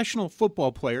professional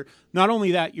football player. Not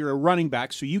only that, you're a running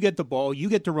back, so you get the ball, you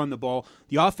get to run the ball.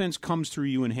 The offense comes through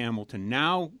you in Hamilton.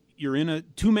 Now you're in a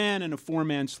 2-man and a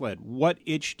 4-man sled. What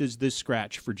itch does this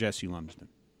scratch for Jesse Lumsden?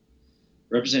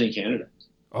 Representing Canada.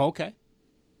 Oh, okay.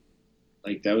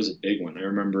 Like, that was a big one. I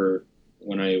remember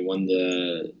when I won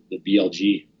the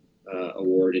BLG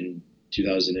award in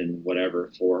 2000 and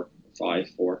whatever, 4.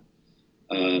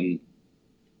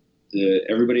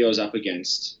 Everybody I was up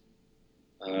against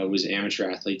was amateur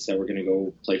athletes that were going to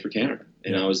go play for Canada.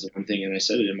 And I was the one thing, and I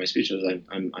said it in my speech, I was like,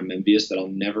 I'm envious that I'll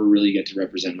never really get to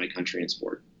represent my country in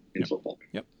sport, in football.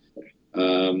 Yep.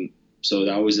 So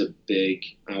that was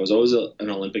I was always an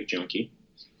Olympic junkie.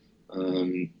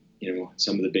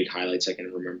 Some of the big highlights I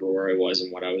can remember where I was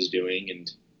and what I was doing.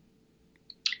 And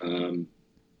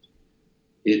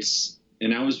it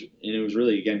was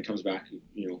really, again, comes back,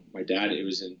 my dad, it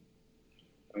was in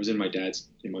I was in my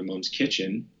mom's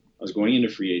kitchen. I was going into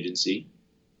free agency.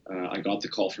 I got the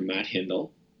call from Matt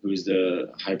Hindle, who's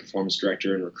the high performance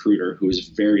director and recruiter, who was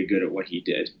very good at what he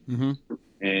did. Mm-hmm.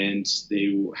 And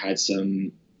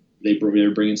they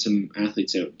were bringing some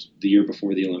athletes out the year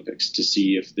before the Olympics to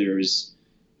see if there was.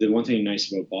 The one thing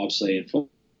nice about bobsleigh and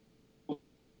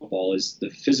football is the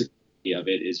physicality of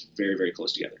it is very, very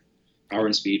close together. Power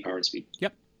and speed.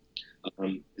 Yep.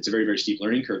 It's a very, very steep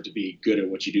learning curve to be good at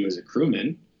what you do as a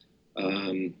crewman.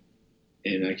 And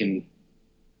I can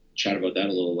chat about that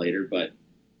a little later, but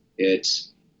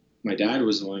my dad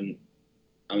was the one.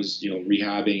 I was,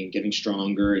 rehabbing and getting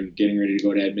stronger and getting ready to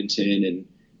go to Edmonton. And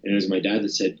it was my dad that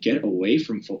said, get away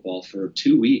from football for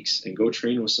 2 weeks and go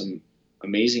train with some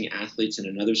amazing athletes in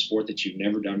another sport that you've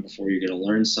never done before. You're going to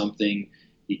learn something.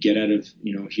 You get out of,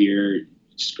 here,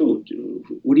 just go.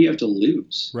 What do you have to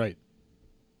lose? Right.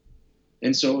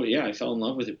 And so, I fell in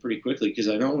love with it pretty quickly because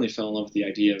I not only fell in love with the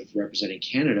idea of representing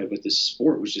Canada, but the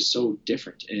sport was just so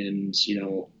different. And,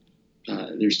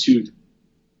 there's two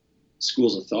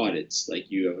schools of thought. It's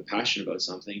like you have a passion about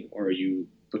something or you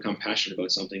become passionate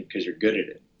about something because you're good at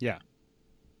it. Yeah.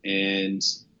 And,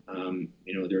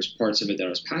 there's parts of it that I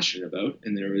was passionate about,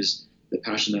 and there was the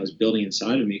passion that was building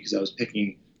inside of me because I was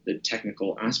picking the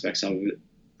technical aspects of it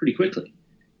pretty quickly.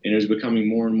 And it was becoming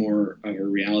more and more of a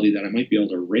reality that I might be able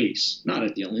to race, not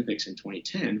at the Olympics in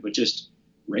 2010, but just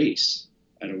race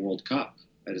at a World Cup,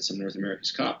 at some North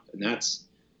America's Cup. And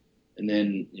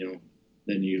then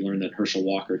you learn that Herschel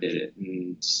Walker did it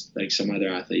and like some other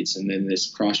athletes. And then this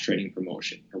cross-training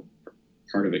promotion,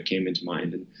 part of it came into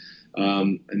mind.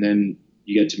 And then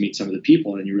you get to meet some of the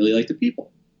people and you really like the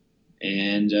people.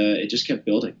 And it just kept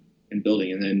building and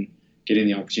building. And then getting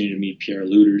the opportunity to meet Pierre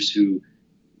Lueders, who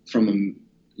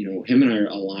him and I are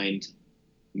aligned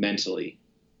mentally.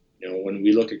 When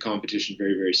we look at competition,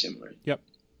 very, very similar. Yep.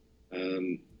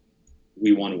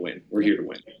 We want to win. We're here to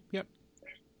win. Yep.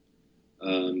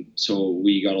 So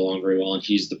we got along very well, and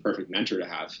he's the perfect mentor to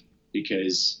have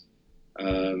because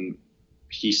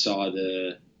he saw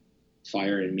the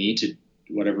fire in me to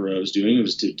whatever I was doing. It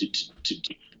was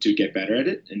to get better at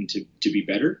it and to be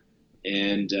better.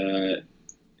 And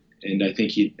I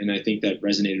think that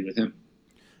resonated with him.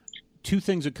 Two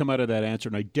things that come out of that answer,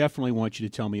 and I definitely want you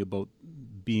to tell me about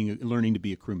learning to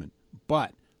be a crewman.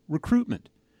 But recruitment,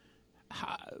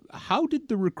 how did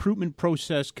the recruitment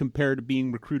process compare to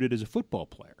being recruited as a football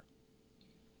player?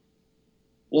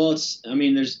 Well,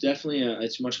 there's definitely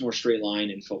it's much more straight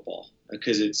line in football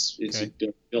because it's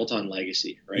built on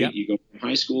legacy, right? Yep. You go from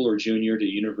high school or junior to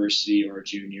university or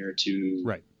junior to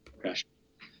professional.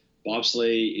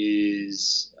 Bobsleigh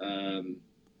is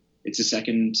it's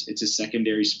a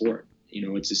secondary sport.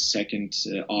 It's a second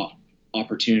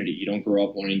opportunity. You don't grow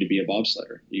up wanting to be a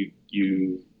bobsledder.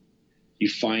 You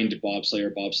find bobsleigh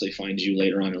or bobsleigh finds you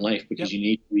later on in life because you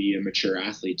need to be a mature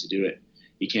athlete to do it.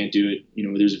 You can't do it.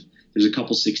 There's a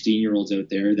couple 16-year-olds out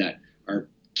there that are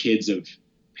kids of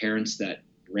parents that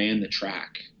ran the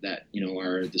track that,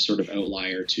 are the sort of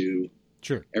outlier to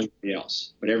everybody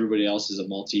else. But everybody else is a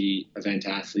multi-event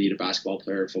athlete, a basketball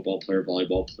player, a football player,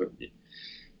 volleyball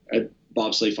player.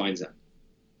 Bobsleigh finds them.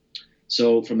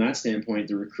 So from that standpoint,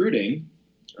 the recruiting,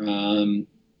 you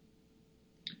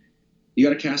got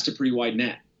to cast a pretty wide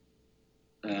net.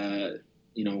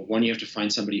 One, you have to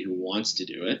find somebody who wants to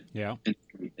do it,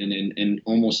 and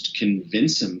almost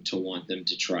convince them to want them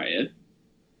to try it,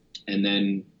 and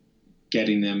then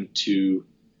getting them to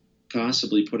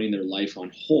possibly putting their life on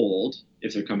hold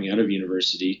if they're coming out of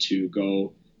university to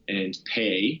go and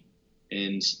pay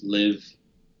and live,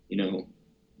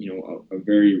 a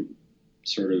very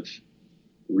sort of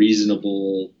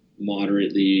reasonable,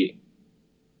 moderately,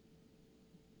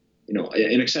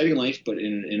 an exciting life, but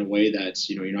in a way that's,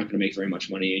 you're not going to make very much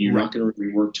money and you're not going to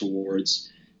really work towards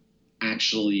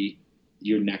actually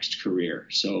your next career.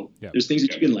 So there's things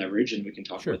that you can leverage and we can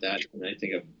talk about that. And I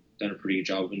think I've done a pretty good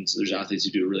job. And so there's athletes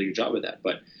who do a really good job with that.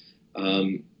 But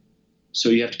so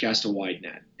you have to cast a wide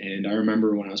net. And I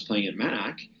remember when I was playing at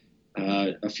Mac,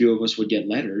 a few of us would get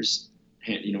letters,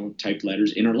 typed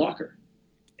letters in our locker.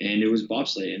 And it was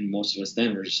bobsleigh, and most of us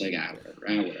then were just like,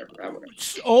 whatever.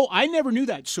 Oh, I never knew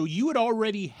that. So you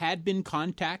had been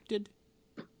contacted?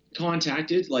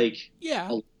 Like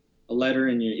a letter,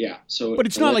 and So, but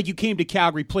it's not like you came to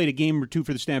Calgary, played a game or two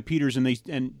for the Stampeders,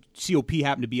 and COP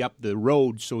happened to be up the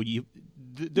road. So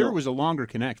there was a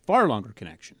far longer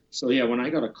connection. So when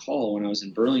I got a call when I was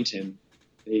in Burlington,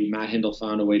 Matt Hindle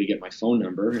found a way to get my phone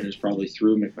number, and it was probably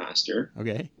through McMaster.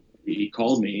 Okay. He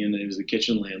called me, and it was the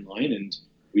kitchen landline, and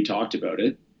we talked about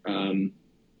it.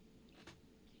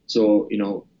 So,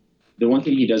 the one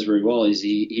thing he does very well is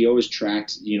he always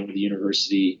tracked, the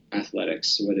university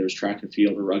athletics, so whether it was track and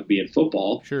field or rugby and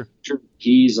football. Sure.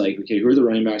 He's like, okay, who are the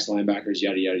running backs, linebackers,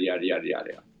 yada, yada, yada, yada,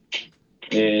 yada.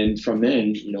 And from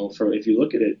then, if you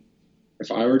look at it,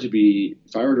 if I were to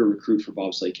recruit for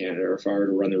Bobsleigh Canada, or if I were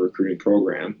to run the recruiting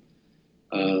program,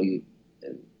 I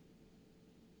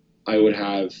would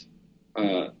have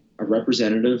a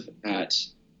representative at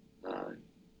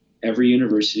every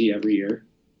university every year,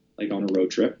 like on a road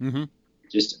trip. Mm-hmm.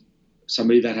 Just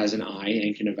somebody that has an eye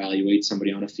and can evaluate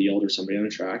somebody on a field or somebody on a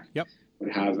track. Yep.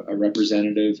 Would have a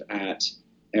representative at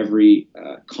every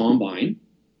combine,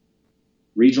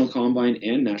 regional combine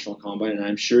and national combine. And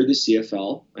I'm sure the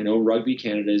CFL, I know Rugby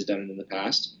Canada has done it in the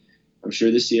past. I'm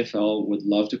sure the CFL would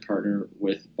love to partner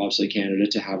with Bobsleigh Canada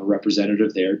to have a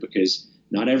representative there, because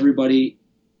not everybody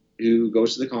who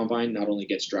goes to the combine not only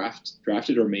gets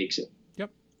drafted or makes it.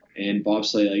 Yep. And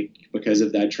bobsleigh, because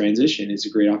of that transition, is a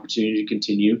great opportunity to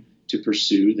continue to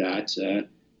pursue that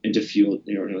and to fuel,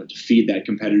 to feed that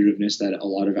competitiveness that a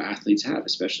lot of athletes have,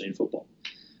 especially in football.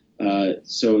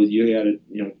 So you got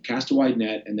to, cast a wide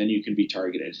net, and then you can be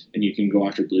targeted and you can go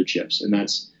after blue chips. And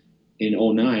that's in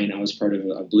 2009, I was part of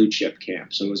a blue chip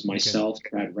camp. So it was myself,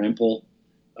 Brad Rempel,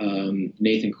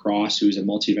 Nathan Cross, who's a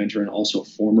multi-eventer and also a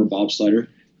former bobsledder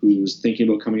who was thinking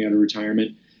about coming out of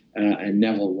retirement, and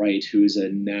Neville Wright, who is a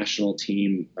national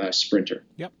team sprinter.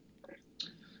 Yep.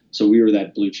 So we were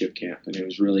that blue chip camp, and it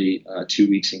was really 2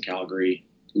 weeks in Calgary,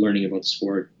 learning about the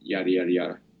sport, yada, yada,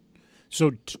 yada.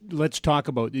 So let's talk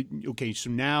about, okay, so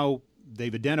now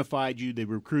they've identified you, they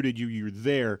recruited you, you're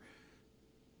there.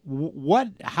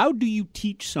 How do you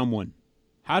teach someone?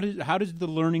 How does the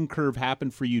learning curve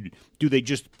happen for you? Do they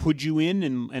just put you in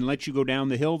and let you go down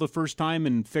the hill the first time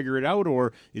and figure it out,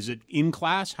 or is it in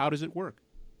class? How does it work?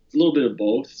 A little bit of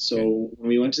both. So when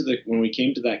we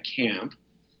came to that camp,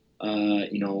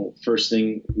 first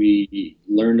thing we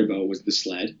learned about was the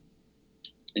sled,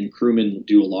 and crewmen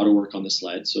do a lot of work on the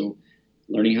sled. So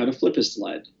learning how to flip a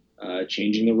sled,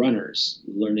 changing the runners,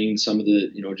 learning some of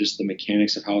the, just the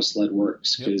mechanics of how a sled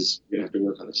works, because you have to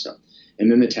work on this stuff.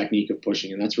 And then the technique of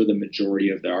pushing, and that's where the majority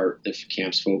of the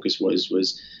camp's focus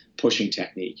was pushing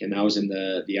technique, and that was in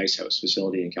the Ice House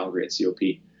facility in Calgary at COP,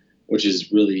 which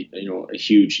is really a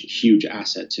huge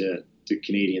asset to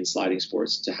Canadian sliding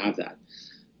sports to have that.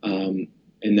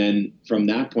 And then from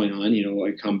that point on,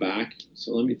 I come back.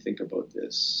 So let me think about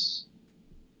this.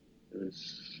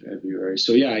 February.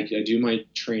 So yeah, I do my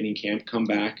training camp, come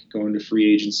back, go into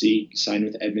free agency, sign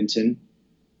with Edmonton.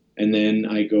 And then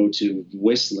I go to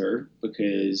Whistler,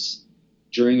 because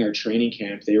during our training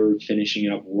camp, they were finishing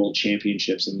up world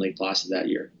championships in Lake Placid that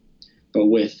year. But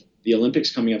with the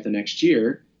Olympics coming up the next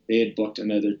year, they had booked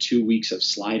another 2 weeks of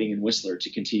sliding in Whistler to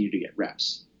continue to get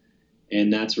reps.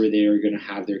 And that's where they were going to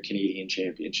have their Canadian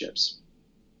championships.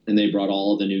 And they brought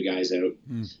all of the new guys out.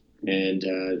 And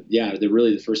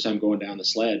the first time going down the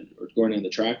sled or going down the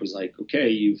track was like, okay,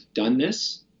 you've done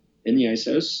this in the Ice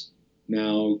House.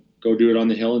 Now go do it on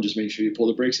the hill and just make sure you pull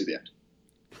the brakes at the end.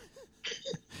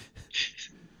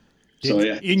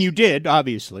 And you did,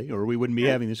 obviously, or we wouldn't be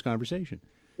having this conversation.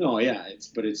 No, yeah,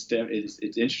 it's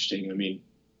interesting. I mean,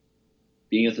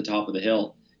 being at the top of the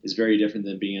hill is very different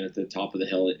than being at the top of the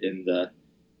hill in the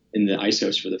Ice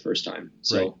House for the first time.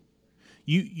 So. Right.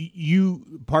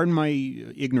 You pardon my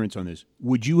ignorance on this.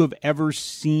 Would you have ever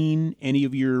seen any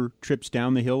of your trips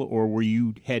down the hill, or were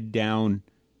you head down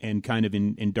and kind of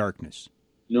in darkness?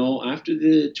 No, after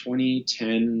the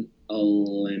 2010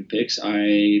 Olympics,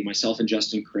 myself and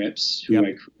Justin Cripps, who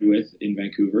I crewed with in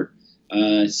Vancouver,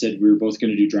 said we were both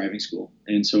going to do driving school.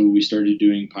 And so we started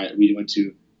doing pilot. We went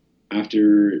to,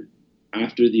 after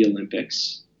the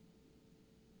Olympics,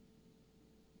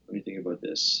 let me think about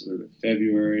this.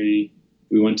 February,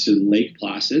 we went to Lake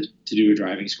Placid to do a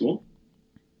driving school.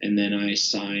 And then I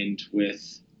signed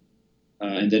with,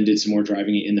 and then did some more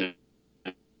driving in that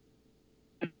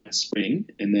spring.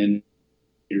 And then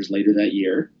years later that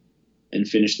year, and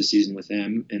finished the season with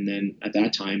them. And then at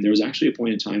that time, there was actually a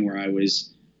point in time where I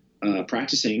was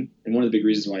practicing. And one of the big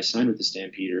reasons why I signed with the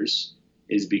Stampeders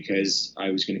is because I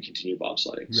was going to continue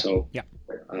bobsledding. Yeah. So yeah.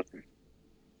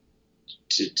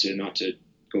 To not to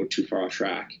go too far off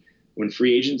track, when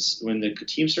the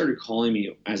team started calling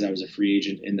me as I was a free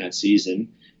agent in that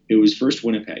season, it was first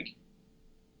Winnipeg.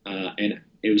 And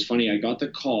it was funny. I got the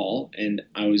call, and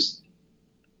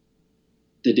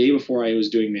the day before I was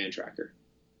doing Man Tracker.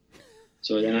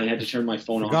 So then I had to turn my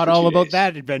phone off. Forgot all about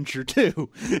that adventure too.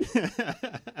 I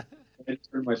had to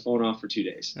turn my phone off for 2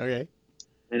 days. Okay.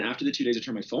 And after the 2 days, I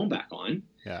turned my phone back on.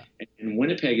 Yeah. And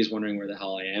Winnipeg is wondering where the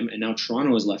hell I am. And now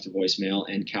Toronto has left a voicemail,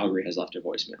 and Calgary has left a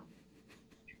voicemail.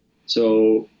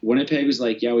 So Winnipeg was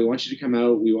like, yeah, we want you to come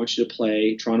out. We want you to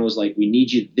play. Toronto was like, we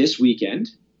need you this weekend.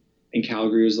 And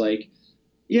Calgary was like,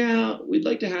 yeah, we'd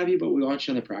like to have you, but we want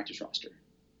you on the practice roster.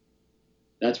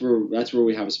 That's where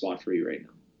we have a spot for you right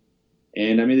now.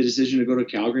 And I made the decision to go to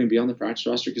Calgary and be on the practice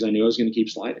roster because I knew I was going to keep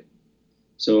sliding.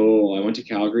 So I went to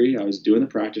Calgary. I was doing the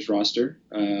practice roster.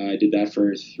 I did that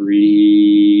for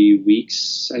 3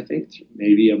 weeks, I think,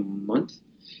 maybe a month.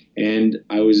 And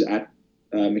I was at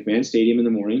McMahon Stadium in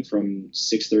the morning from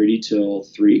 6:30 till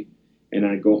 3. And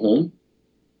I'd go home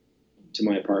to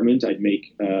my apartment. I'd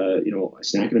make a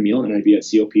snack and a meal, and I'd be at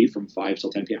COP from 5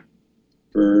 till 10 p.m.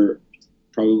 for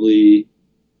probably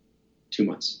 2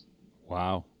 months.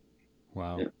 Wow.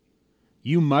 Yeah.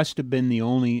 You must have been the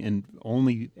only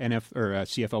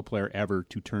CFL player ever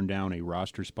to turn down a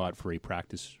roster spot for a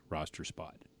practice roster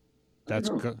spot. That's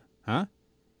huh?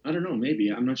 I don't know.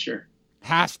 Maybe. I'm not sure.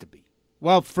 Has to be.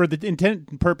 Well, for the intent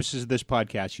and purposes of this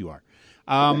podcast, you are.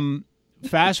 Okay.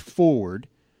 Fast forward.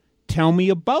 Tell me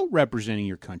about representing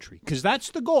your country, because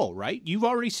that's the goal, right? You've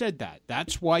already said that.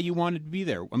 That's why you wanted to be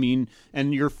there. I mean,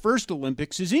 and your first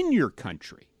Olympics is in your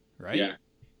country, right? Yeah.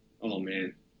 Oh,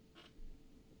 man.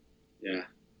 Yeah.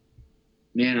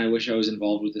 Man, I wish I was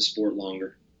involved with the sport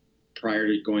longer prior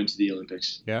to going to the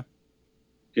Olympics. Yeah.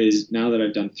 Because now that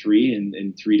I've done 3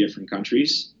 in 3 different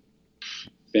countries,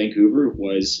 Vancouver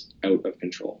was out of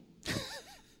control.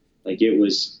 Like, it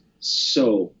was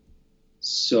so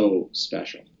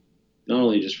special. Not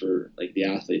only just for like the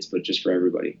athletes, but just for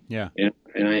everybody. Yeah. And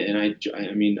I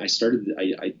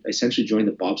essentially joined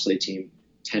the bobsleigh team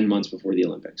 10 months before the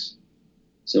Olympics.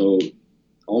 So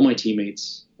all my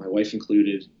teammates, my wife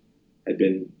included, had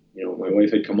been, my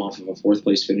wife had come off of a 4th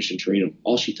place finish in Torino.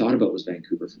 All she thought about was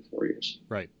Vancouver for 4 years.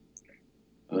 Right.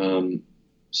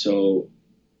 So,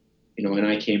 and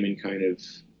I came in kind of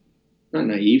not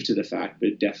naive to the fact,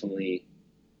 but definitely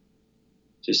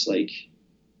just like,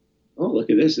 oh, look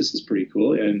at this. This is pretty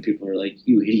cool. And people are like,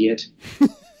 you idiot.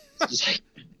 It's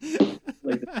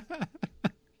like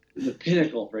the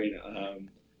pinnacle right now.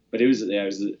 But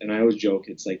and I always joke,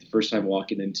 it's like the first time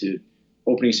walking into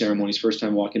opening ceremonies, first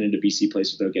time walking into BC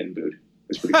Place without getting booed. It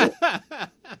was pretty cool.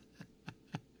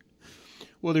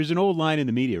 Well, there's an old line in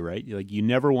the media, right? Like, you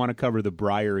never want to cover the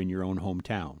Brier in your own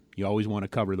hometown. You always want to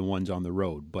cover the ones on the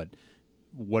road. But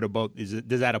what about,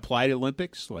 does that apply to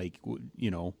Olympics? Like,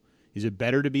 is it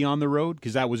better to be on the road?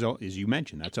 Because that was, as you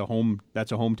mentioned, that's a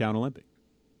hometown Olympic.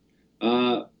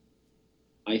 I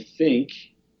think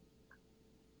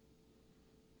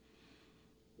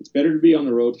it's better to be on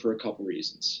the road for a couple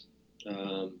reasons.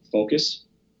 Focus,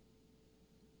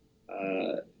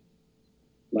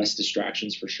 less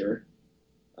distractions for sure.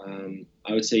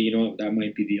 I would say, that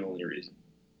might be the only reason.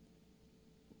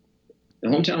 The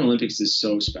hometown Olympics is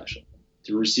so special.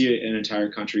 To see an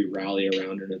entire country rally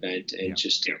around an event and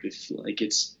just like to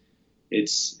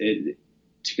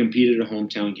compete at a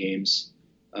hometown games.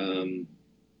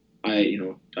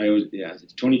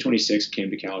 2026 came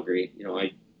to Calgary.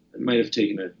 I might have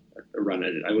taken a run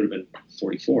at it. I would have been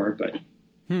 44, but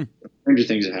stranger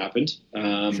things have happened.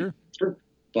 Sure.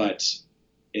 But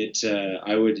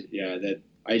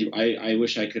I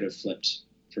wish I could have flipped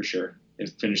for sure.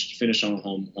 If finished on a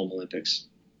home Olympics.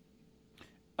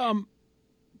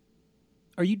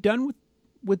 Are you done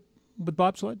with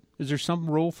bobsled? Is there some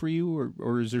role for you,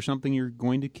 or is there something you're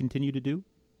going to continue to do?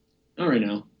 Not right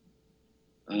now.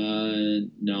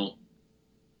 No,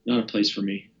 not a place for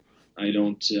me. I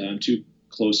don't. I'm too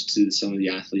close to some of the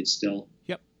athletes still.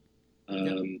 Yep.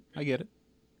 I get it.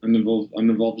 I'm involved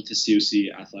with the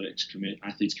COC Athletes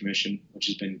Commission, which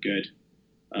has been good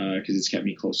because it's kept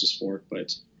me close to sport.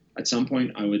 But at some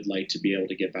point, I would like to be able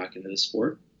to get back into the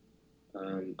sport.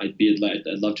 I'd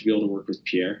love to be able to work with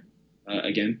Pierre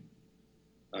again.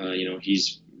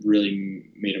 He's really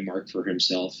made a mark for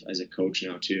himself as a coach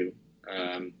now too.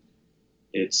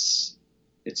 It's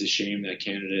a shame that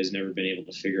Canada has never been able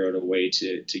to figure out a way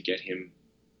to get him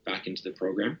back into the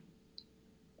program.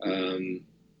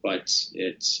 But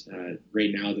it's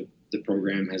right now the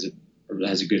program has a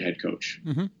good head coach.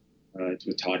 Mm-hmm. It's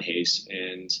with Todd Hayes,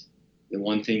 and the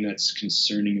one thing that's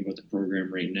concerning about the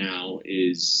program right now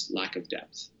is lack of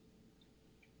depth.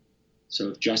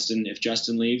 So if Justin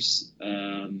leaves,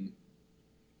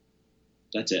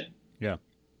 that's it. Yeah.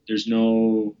 There's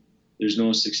no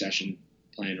succession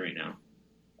plan right now.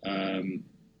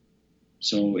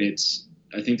 So I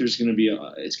think it's going to be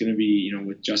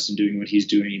with Justin doing what he's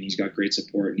doing, and he's got great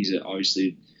support, and he's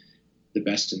obviously the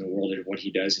best in the world at what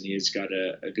he does, and he's got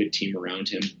a good team around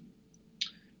him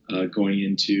going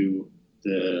into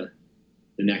the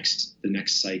next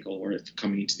cycle, or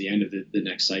coming into the end of the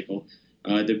next cycle.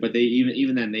 But they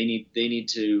even then they need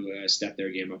to step their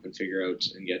game up and figure out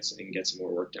and get some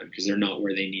more work done, because they're not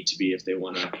where they need to be if they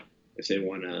want to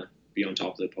be on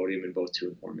top of the podium in both 2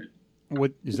 and 4 men.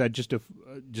 What is that? Just a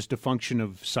function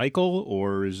of cycle,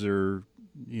 or is there,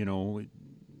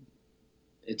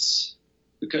 It's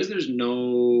because there's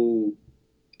never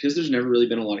really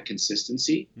been a lot of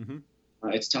consistency. Mm-hmm.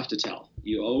 It's tough to tell.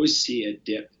 You always see a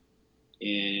dip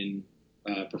in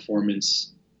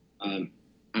performance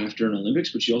after an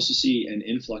Olympics, but you also see an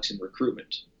influx in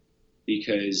recruitment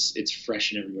because it's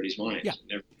fresh in everybody's mind. Yeah,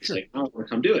 and everybody's sure. like, "Oh, I want to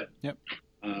come do it." Yep.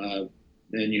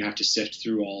 Then you have to sift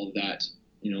through all of that,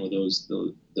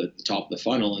 the top of the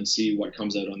funnel, and see what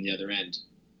comes out on the other end.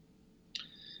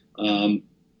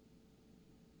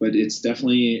 But it's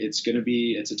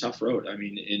a tough road. I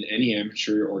mean, in any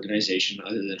amateur organization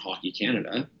other than Hockey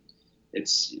Canada,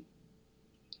 it's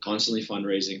constantly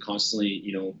fundraising, constantly,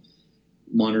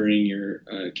 monitoring your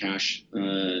cash,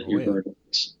 your burn,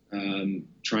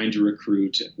 trying to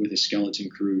recruit with a skeleton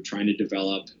crew, trying to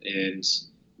develop and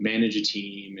manage a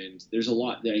team. And there's a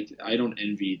lot that I don't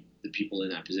envy the people in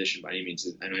that position by any means.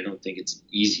 And I don't think it's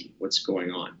easy what's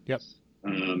going on. Yep.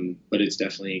 But it's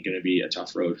definitely going to be a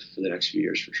tough road for the next few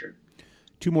years for sure.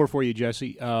 2 more for you,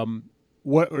 Jesse.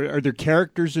 What are there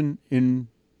characters in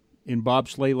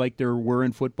bobsleigh like there were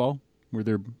in football? Were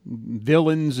there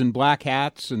villains and black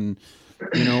hats, and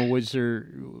was there?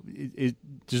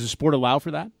 Does the sport allow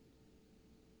for that?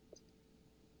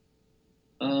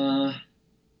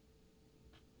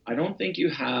 I don't think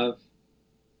you have.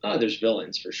 There's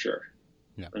villains for sure.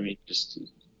 Yeah. I mean, just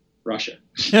Russia.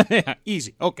 Yeah,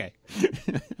 easy. Okay.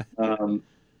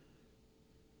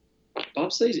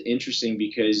 Bobsleigh is interesting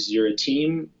because you're a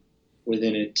team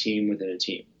within a team within a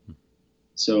team.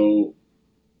 So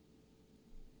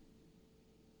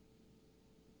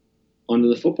onto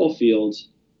the football field,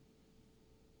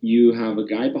 you have a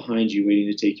guy behind you waiting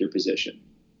to take your position,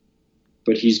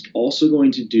 but he's also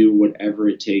going to do whatever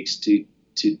it takes to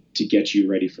get you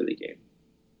ready for the game.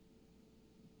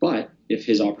 But if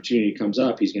his opportunity comes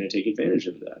up, he's going to take advantage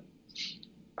of that.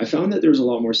 I found that there was a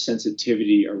lot more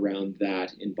sensitivity around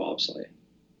that in bobsleigh.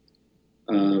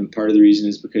 Part of the reason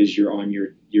is because you're on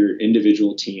your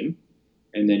individual team,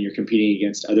 and then you're competing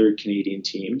against other Canadian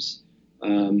teams.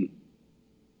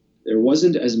 There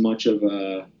wasn't as much of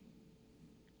a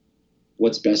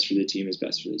what's best for the team is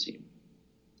best for the team.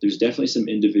 There's definitely some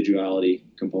individuality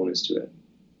components to it.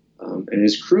 And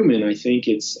as crewmen, I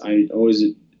always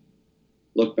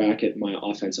look back at my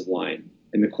offensive line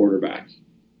and the quarterback,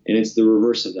 and it's the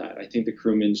reverse of that. I think the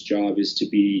crewman's job is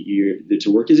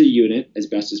to work as a unit as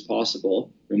best as possible,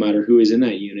 no matter who is in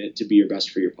that unit, to be your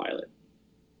best for your pilot.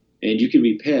 And you can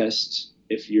be pissed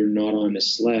if you're not on a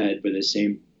sled, but at the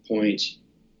same point,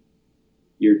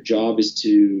 your job is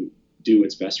to do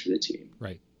what's best for the team.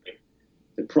 Right.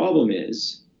 The problem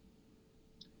is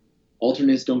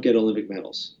alternates don't get Olympic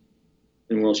medals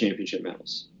and world championship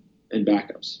medals and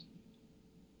backups.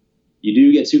 You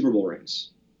do get Super Bowl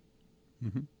rings.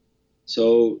 Mm-hmm.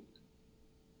 So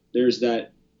there's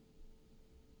that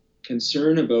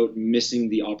concern about missing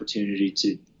the opportunity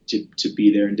to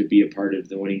be there and to be a part of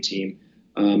the winning team.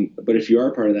 But if you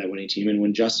are part of that winning team, and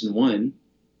when Justin won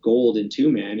gold in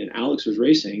 2-man and Alex was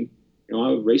racing, I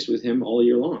would race with him all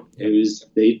year long. Yeah.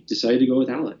 They decided to go with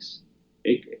Alex.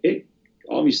 It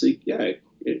obviously,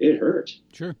 it hurt.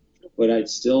 Sure. But I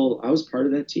was part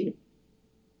of that team.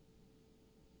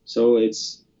 So I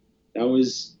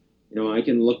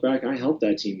can look back, I helped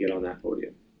that team get on that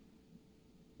podium.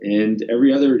 And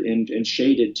every other, and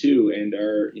Shea did too, and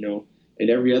and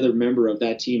every other member of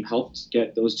that team helped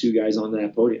get those 2 guys on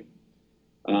that podium.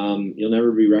 You'll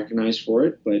never be recognized for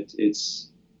it, but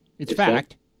it's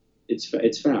fact. It's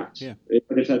fact. Yeah.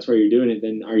 But if that's why you're doing it,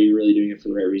 then are you really doing it for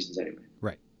the right reasons anyway?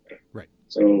 Right.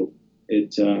 So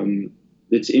it's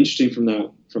interesting from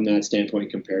that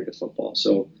standpoint compared to football.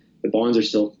 So the bonds are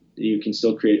still, you can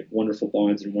still create wonderful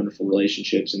bonds and wonderful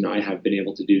relationships, and I have been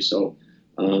able to do so.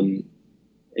 And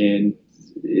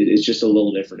it's just a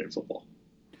little different in football.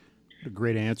 A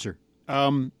great answer.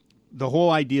 The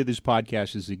whole idea of this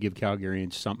podcast is to give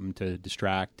Calgarians something to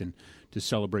distract and to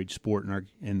celebrate sport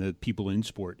and the people in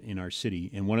sport in our city.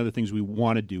 And one of the things we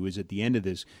want to do is at the end of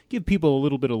this, give people a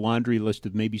little bit of laundry list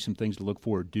of maybe some things to look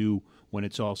for or do when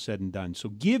it's all said and done. So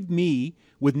give me,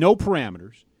 with no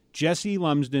parameters, Jesse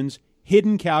Lumsden's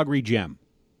hidden Calgary gem.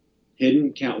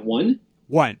 Hidden count one?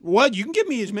 One. Well, you can give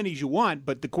me as many as you want,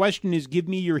 but the question is, give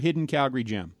me your hidden Calgary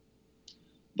gem.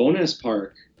 Bowness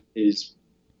Park is,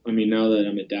 now that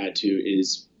I'm a dad too,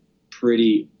 is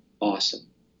pretty awesome.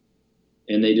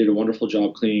 And they did a wonderful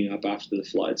job cleaning up after the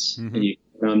floods. Mm-hmm. And you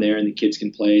around there, and the kids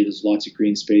can play. There's lots of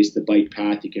green space. The bike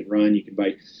path, you can run, you can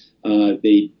bike.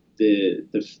 The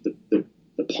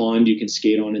pond you can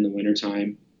skate on in the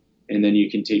wintertime, and then you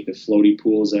can take the floaty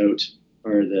pools out,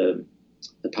 or the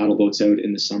paddle boats out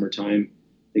in the summertime.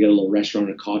 They got a little restaurant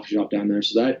and a coffee shop down there.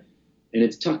 So that, and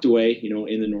it's tucked away,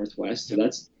 in the Northwest. So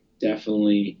that's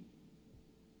definitely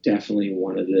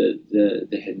one of the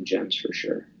hidden gems for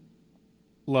sure.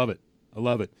 Love it. I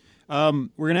love it. We're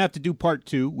going to have to do part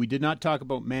 2. We did not talk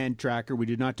about Man Tracker. We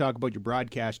did not talk about your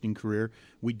broadcasting career.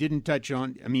 We didn't touch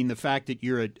on, the fact that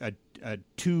you're a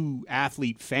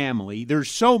 2-athlete family.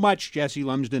 There's so much, Jesse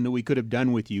Lumsden, that we could have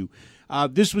done with you.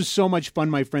 This was so much fun,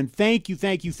 my friend. Thank you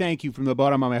from the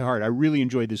bottom of my heart. I really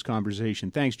enjoyed this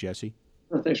conversation. Thanks, Jesse.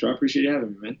 Oh, thanks, Rob. Appreciate you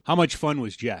having me, man. How much fun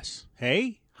was Jess?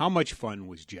 Hey? How much fun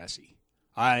was Jesse?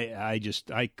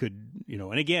 I could,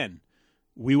 and again,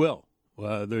 we will.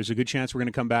 There's a good chance we're going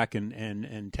to come back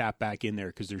and tap back in there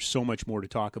because there's so much more to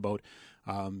talk about.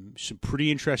 Some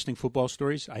pretty interesting football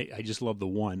stories. I just love the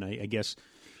one. I guess,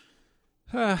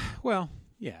 yeah,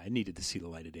 I needed to see the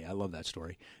light of day. I love that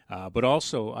story. But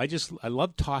also, I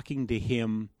love talking to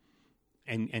him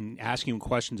and asking him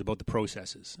questions about the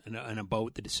processes and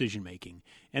about the decision-making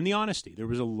and the honesty. There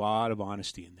was a lot of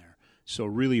honesty in there. So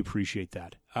really appreciate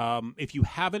that. If you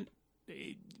haven't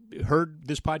heard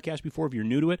this podcast before, if you're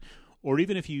new to it, or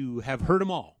even if you have heard them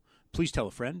all, please tell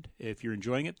a friend if you're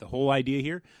enjoying it. The whole idea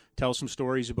here, tell some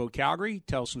stories about Calgary,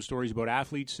 tell some stories about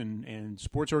athletes and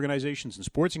sports organizations and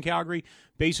sports in Calgary.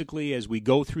 Basically, as we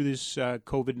go through this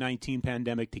COVID-19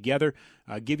 pandemic together,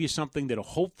 give you something that will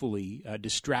hopefully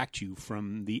distract you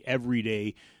from the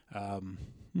everyday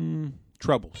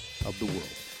troubles of the world.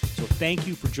 So thank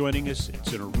you for joining us.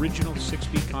 It's an original 6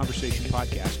 Feet Conversation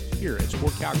podcast here at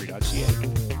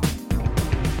sportcalgary.ca.